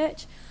our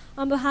church,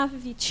 on behalf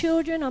of your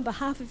children, on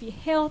behalf of your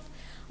health,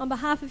 on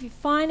behalf of your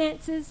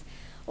finances,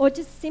 or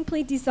just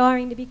simply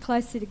desiring to be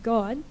closer to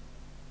God.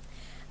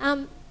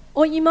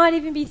 Or you might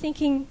even be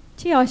thinking,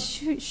 gee, I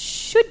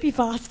should be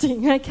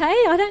fasting, okay?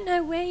 I don't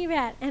know where you're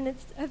at, and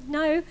it's of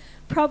no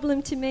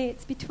problem to me.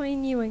 It's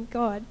between you and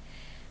God.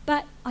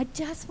 But I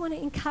just want to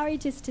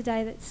encourage us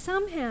today that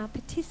somehow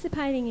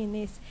participating in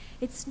this,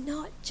 it's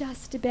not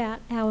just about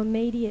our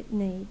immediate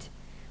need,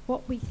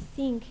 what we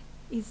think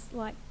is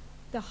like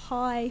the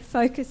high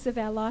focus of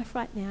our life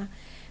right now,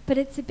 but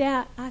it's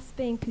about us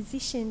being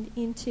positioned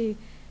into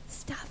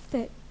stuff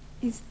that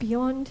is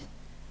beyond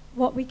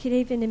what we could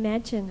even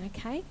imagine,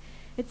 okay?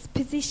 It's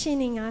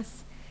positioning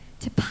us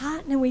to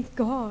partner with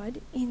God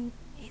in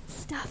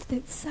stuff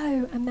that's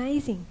so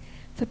amazing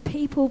for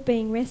people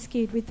being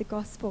rescued with the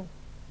gospel.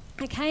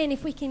 Okay, and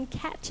if we can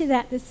capture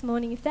that this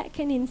morning, if that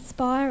can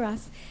inspire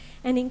us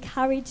and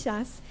encourage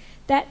us,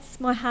 That's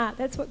my heart.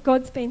 That's what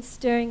God's been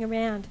stirring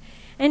around.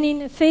 And in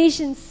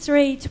Ephesians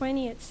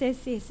 3:20 it says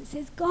this. It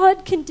says,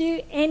 God can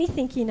do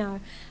anything, you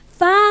know,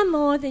 far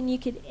more than you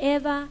could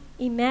ever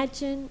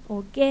imagine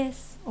or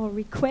guess or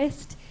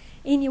request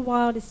in your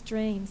wildest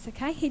dreams,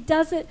 okay? He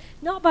does it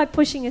not by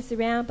pushing us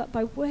around, but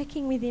by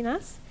working within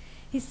us,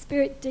 his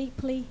Spirit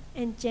deeply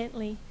and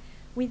gently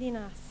within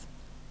us.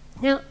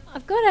 Now,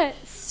 I've got a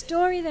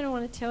story that I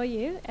want to tell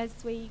you as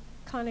we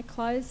kind of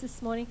close this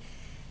morning.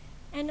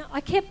 And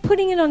I kept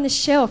putting it on the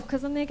shelf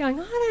because I'm there going,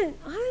 I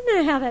don't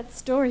know how that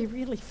story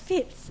really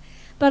fits.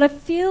 But I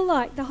feel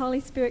like the Holy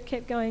Spirit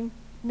kept going,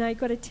 no, you've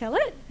got to tell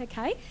it,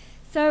 okay?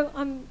 So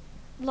I'm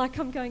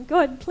going,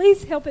 God,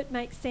 please help it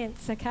make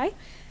sense, okay?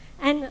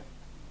 And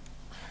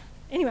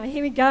anyway,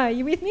 here we go. Are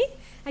you with me?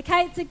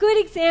 Okay, it's a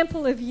good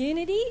example of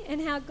unity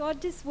and how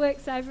God just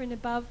works over and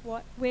above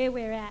where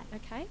we're at,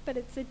 okay? But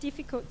it's a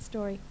difficult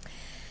story.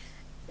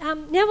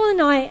 Neville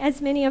and I,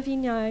 as many of you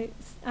know,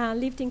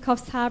 lived in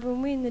Coffs Harbour,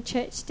 and we're in the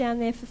church down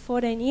there for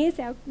 14 years.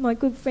 My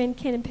good friend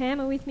Ken and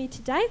Pam are with me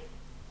today.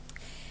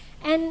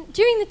 And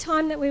during the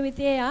time that we were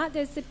there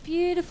was a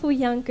beautiful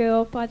young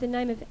girl by the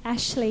name of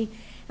Ashley.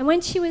 And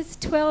when she was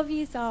 12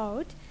 years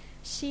old,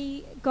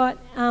 she got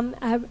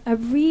a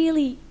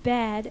really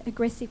bad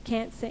aggressive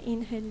cancer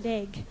in her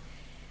leg.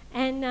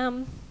 And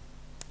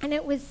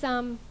it was,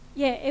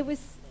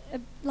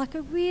 like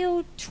a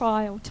real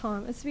trial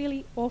time. It was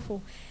really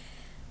awful.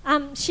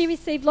 She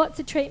received lots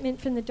of treatment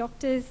from the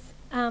doctors,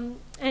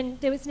 and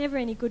there was never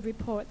any good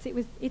reports. It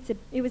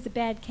was a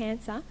bad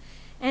cancer,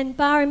 and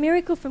bar a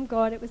miracle from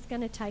God, it was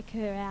going to take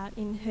her out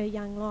in her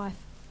young life.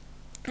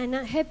 And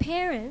her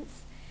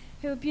parents,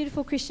 who were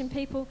beautiful Christian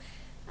people,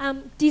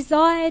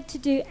 desired to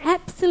do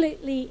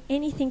absolutely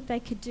anything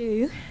they could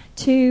do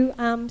to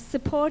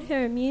support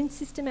her immune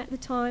system at the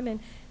time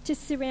and to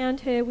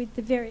surround her with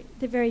the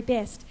very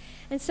best.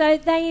 And so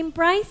they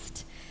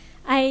embraced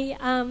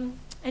an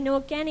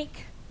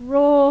organic,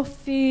 raw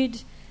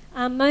food,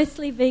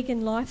 mostly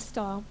vegan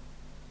lifestyle.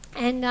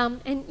 And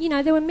you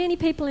know, there were many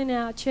people in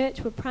our church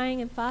who were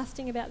praying and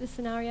fasting about the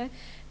scenario,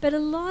 but a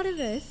lot of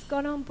us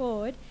got on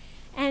board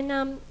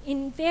and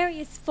in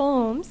various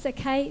forms,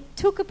 okay,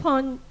 took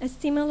upon a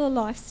similar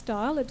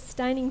lifestyle,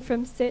 abstaining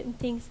from certain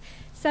things,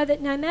 so that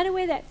no matter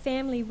where that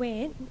family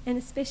went, and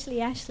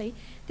especially Ashley,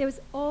 there was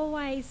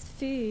always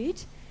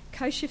food,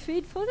 kosher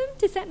food for them.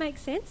 Does that make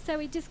sense? So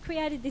we just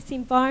created this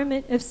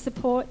environment of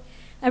support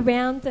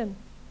around them.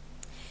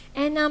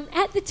 And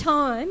at the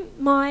time,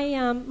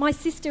 my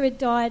sister had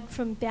died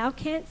from bowel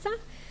cancer.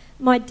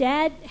 My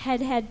dad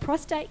had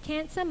prostate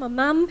cancer. My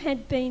mum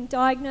had been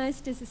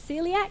diagnosed as a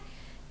celiac.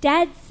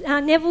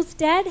 Neville's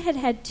dad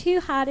had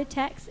 2 heart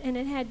attacks and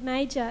had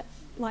major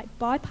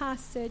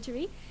bypass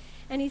surgery.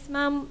 And his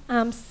mum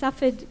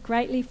suffered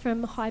greatly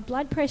from high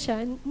blood pressure.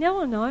 And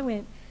Neville and I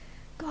went,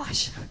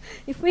 gosh,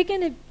 if we're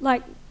going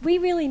to, we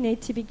really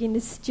need to begin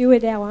to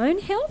steward our own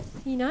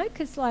health, you know,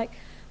 because,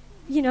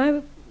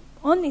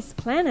 on this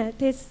planet,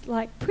 there's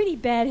pretty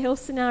bad health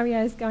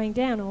scenarios going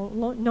down,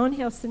 or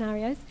non-health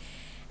scenarios.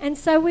 And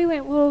so we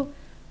went,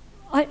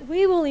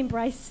 we will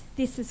embrace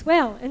this as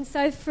well. And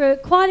so for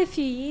quite a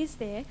few years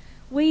there,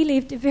 we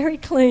lived a very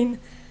clean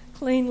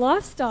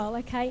lifestyle,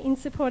 okay, in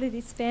support of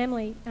this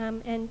family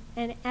and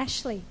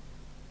Ashley.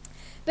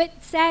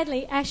 But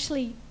sadly,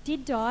 Ashley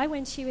did die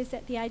when she was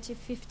at the age of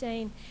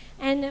 15.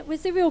 And it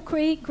was a real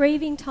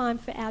grieving time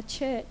for our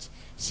church.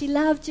 She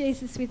loved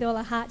Jesus with all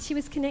her heart. She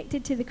was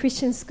connected to the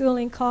Christian school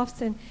in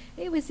Coffs, and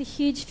it was a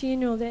huge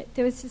funeral. That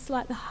there was just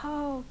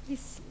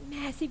this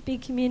massive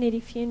big community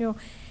funeral,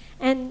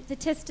 and the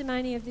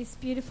testimony of this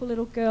beautiful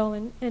little girl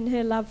and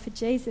her love for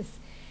Jesus.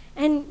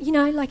 And, you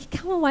know, you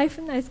come away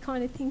from those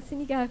kind of things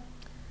and you go,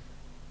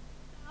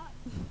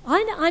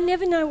 I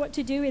never know what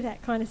to do with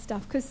that kind of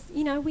stuff, because,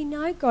 you know, we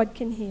know God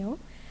can heal,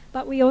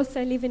 but we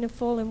also live in a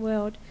fallen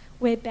world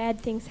where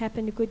bad things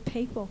happen to good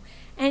people.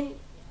 And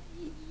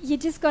you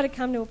just got to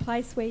come to a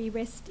place where you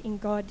rest in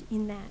God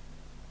in that.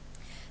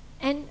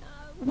 And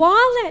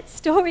while that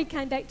story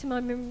came back to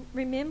my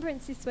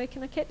remembrance this week,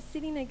 and I kept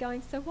sitting there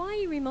going, so why are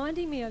you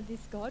reminding me of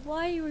this, God?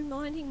 Why are you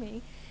reminding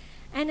me?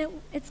 And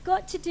it's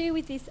got to do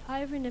with this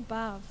over and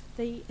above,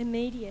 the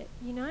immediate,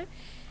 you know.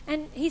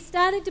 And he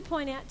started to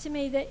point out to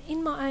me that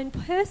in my own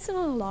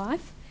personal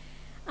life,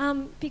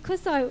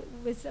 because I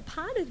was a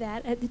part of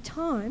that at the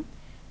time,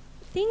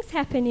 things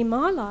happened in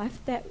my life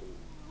that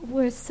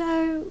were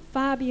so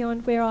far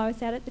beyond where I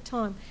was at the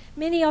time.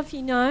 Many of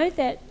you know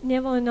that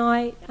Neville and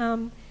I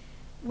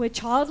were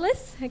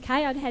childless.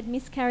 Okay, I'd had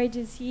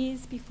miscarriages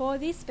years before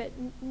this, but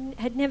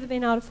had never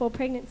been able to fall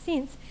pregnant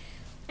since.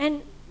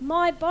 And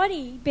my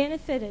body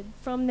benefited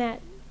from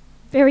that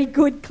very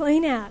good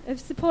clean out of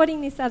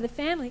supporting this other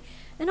family,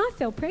 and I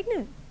fell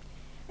pregnant.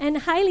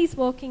 And Hayley's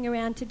walking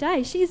around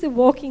today. She's a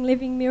walking,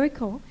 living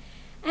miracle.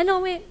 And I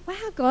went,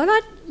 wow, God,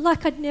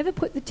 I'd never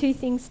put the two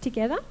things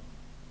together.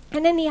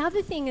 And then the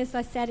other thing as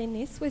I sat in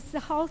this was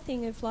the whole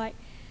thing of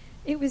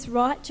it was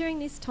right during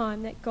this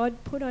time that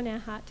God put on our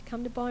heart to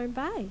come to Byron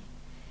Bay.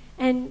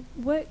 and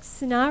worked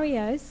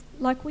scenarios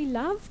like we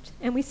loved,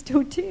 and we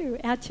still do,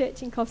 our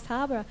church in Coffs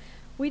Harbour.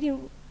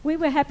 We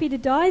were happy to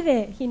die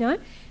there, you know.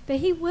 But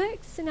he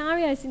worked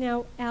scenarios in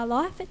our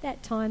life at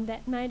that time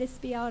that made us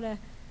be able to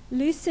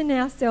loosen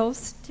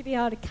ourselves to be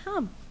able to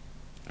come.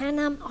 And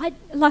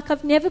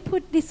I've never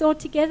put this all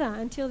together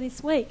until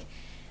this week.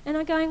 And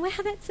I'm going, wow,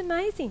 that's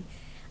amazing.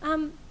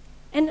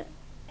 And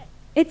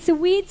it's a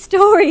weird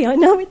story. I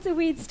know it's a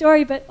weird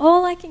story, but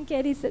all I can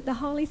get is that the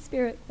Holy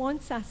Spirit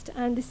wants us to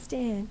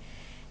understand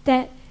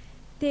that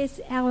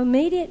there's our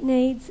immediate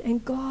needs,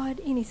 and God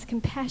in his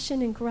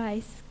compassion and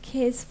grace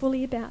cares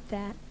fully about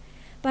that.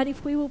 But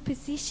if we will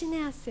position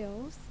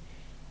ourselves,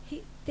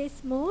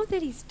 there's more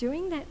that he's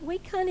doing that we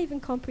can't even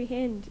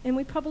comprehend, and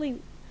we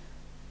probably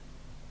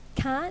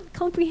can't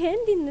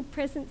comprehend in the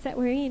presence that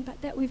we're in,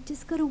 but that we've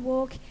just got to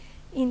walk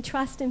in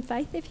trust and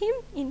faith of him,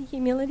 in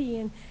humility,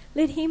 and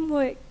let him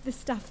work the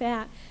stuff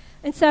out.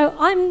 And so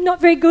I'm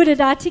not very good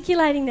at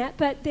articulating that,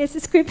 but there's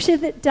a scripture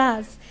that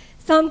does.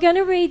 So I'm going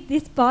to read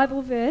this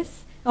Bible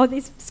verse, or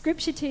this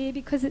scripture to you,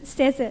 because it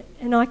says it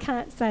and I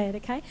can't say it,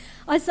 okay?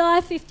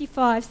 Isaiah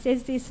 55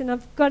 says this, and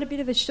I've got a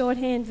bit of a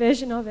shorthand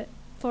version of it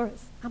for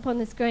us up on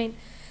the screen.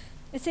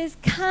 It says,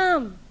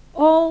 "Come,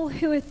 all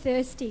who are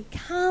thirsty,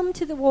 come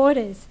to the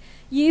waters.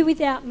 You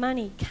without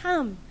money,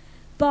 come,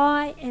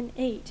 buy and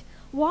eat.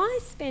 Why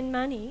spend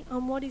money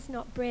on what is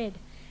not bread,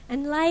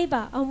 and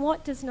labour on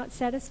what does not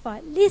satisfy?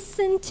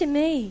 Listen to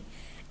me.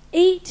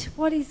 Eat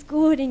what is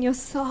good, and your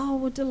soul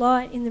will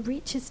delight in the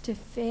richest of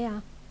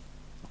fare.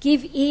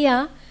 Give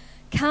ear,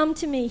 come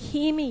to me,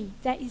 hear me,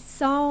 that your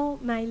soul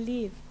may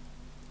live.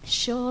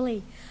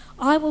 Surely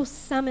I will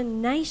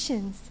summon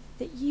nations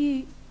that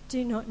you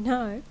do not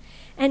know.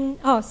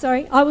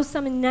 I will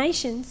summon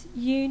nations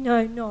you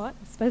know not."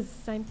 I suppose it's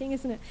the same thing,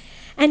 isn't it?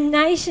 "And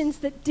nations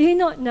that do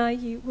not know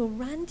you will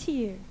run to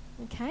you."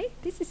 Okay?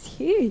 This is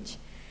huge.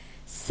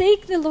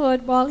 "Seek the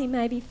Lord while he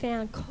may be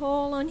found.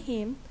 Call on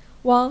him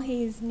while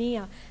he is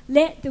near.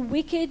 Let the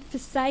wicked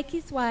forsake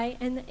his way,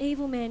 and the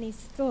evil man his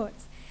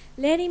thoughts.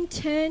 Let him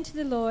turn to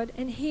the Lord,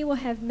 and he will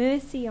have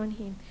mercy on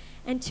him,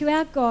 and to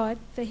our God,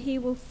 for he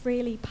will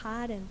freely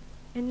pardon."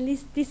 And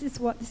this is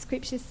what the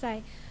scriptures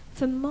say.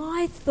 "For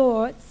my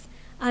thoughts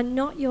are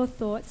not your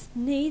thoughts,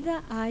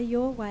 neither are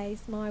your ways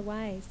my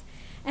ways.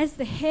 As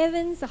the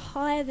heavens are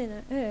higher than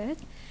the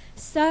earth,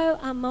 so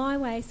are my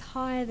ways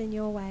higher than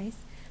your ways,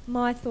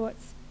 my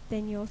thoughts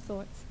than your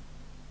thoughts.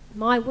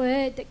 My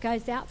word that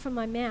goes out from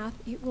my mouth,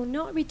 it will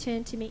not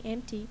return to me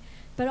empty,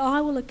 but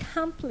I will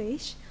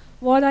accomplish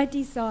what I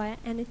desire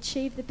and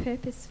achieve the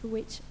purpose for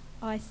which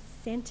I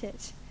sent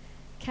it."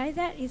 Okay,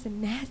 that is a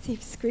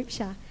massive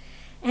scripture.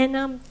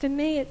 And for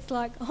me, it's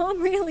like, I'm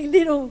really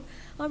little,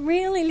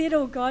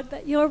 God,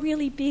 but you're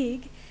really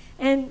big.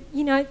 And,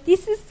 you know,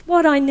 this is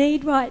what I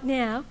need right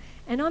now.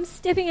 And I'm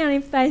stepping out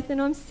in faith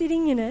and I'm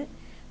sitting in it.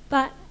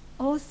 But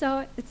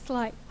also, it's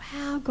like,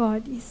 wow,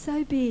 God, you're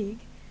so big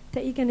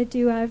that you're going to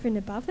do over and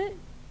above it.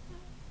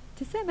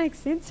 Does that make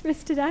sense for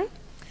us today?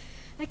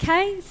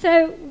 Okay,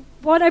 so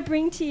what I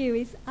bring to you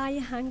is, are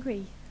you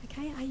hungry?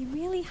 Okay, are you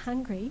really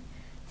hungry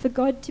for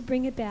God to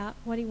bring about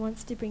what he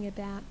wants to bring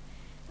about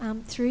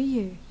through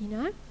you, you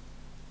know?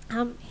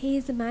 He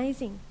is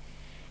amazing.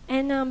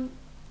 And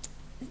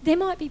there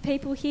might be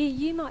people here,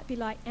 you might be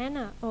like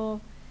Anna or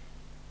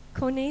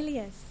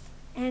Cornelius.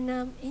 And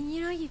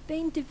you know, you've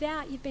been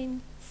devout, you've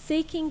been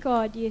seeking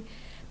God,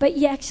 but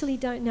you actually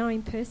don't know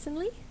him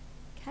personally.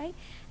 Okay?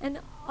 And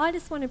I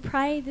just want to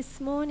pray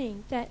this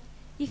morning that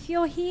if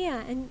you're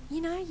here and, you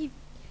know,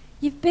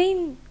 you've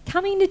been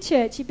coming to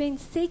church, you've been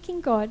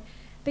seeking God,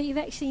 but you've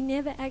actually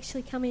never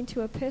actually come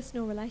into a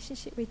personal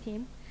relationship with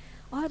him,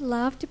 I'd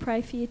love to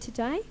pray for you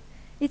today.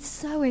 It's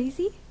so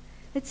easy.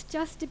 It's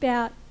just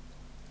about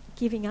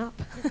giving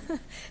up.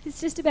 It's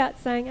just about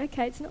saying,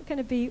 okay, it's not going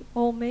to be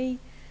all me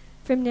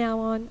from now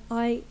on.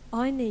 I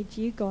need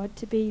you, God,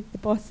 to be the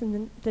boss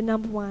and the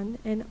number one.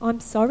 And I'm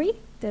sorry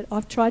that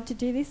I've tried to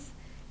do this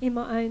in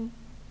my own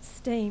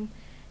steam.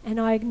 And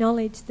I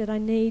acknowledge that I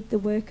need the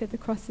work of the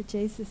cross of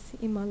Jesus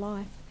in my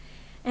life.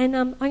 And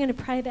I'm going to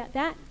pray about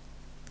that.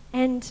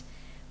 And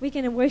we're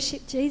going to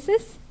worship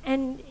Jesus.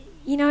 And,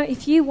 you know,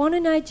 if you want to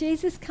know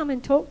Jesus, come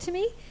and talk to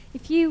me.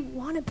 If you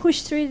want to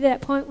push through to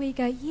that point where you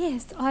go,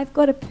 yes, I've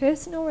got a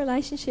personal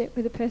relationship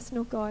with a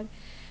personal God.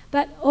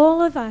 But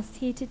all of us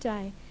here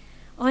today,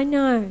 I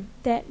know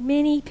that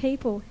many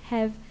people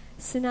have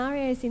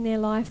scenarios in their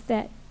life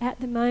that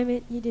at the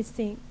moment you just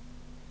think,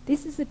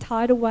 this is a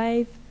tidal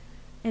wave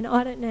and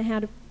I don't know how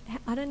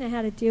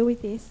to deal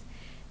with this.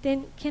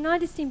 Then can I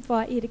just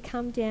invite you to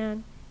come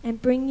down and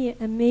bring your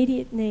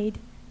immediate need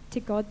to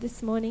God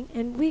this morning?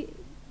 And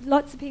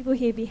lots of people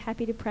here be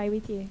happy to pray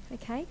with you,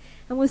 okay?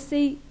 And we'll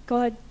see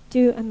God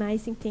do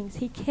amazing things.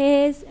 He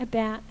cares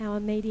about our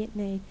immediate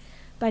need,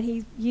 but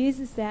he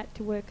uses that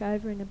to work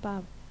over and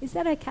above. Is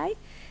that okay?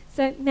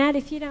 So, Matt,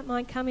 if you don't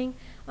mind coming,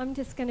 I'm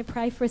just going to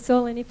pray for us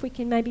all, and if we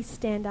can maybe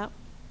stand up.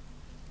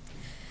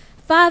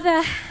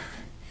 Father,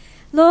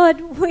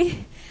 Lord,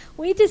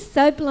 we're just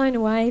so blown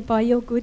away by your goodness.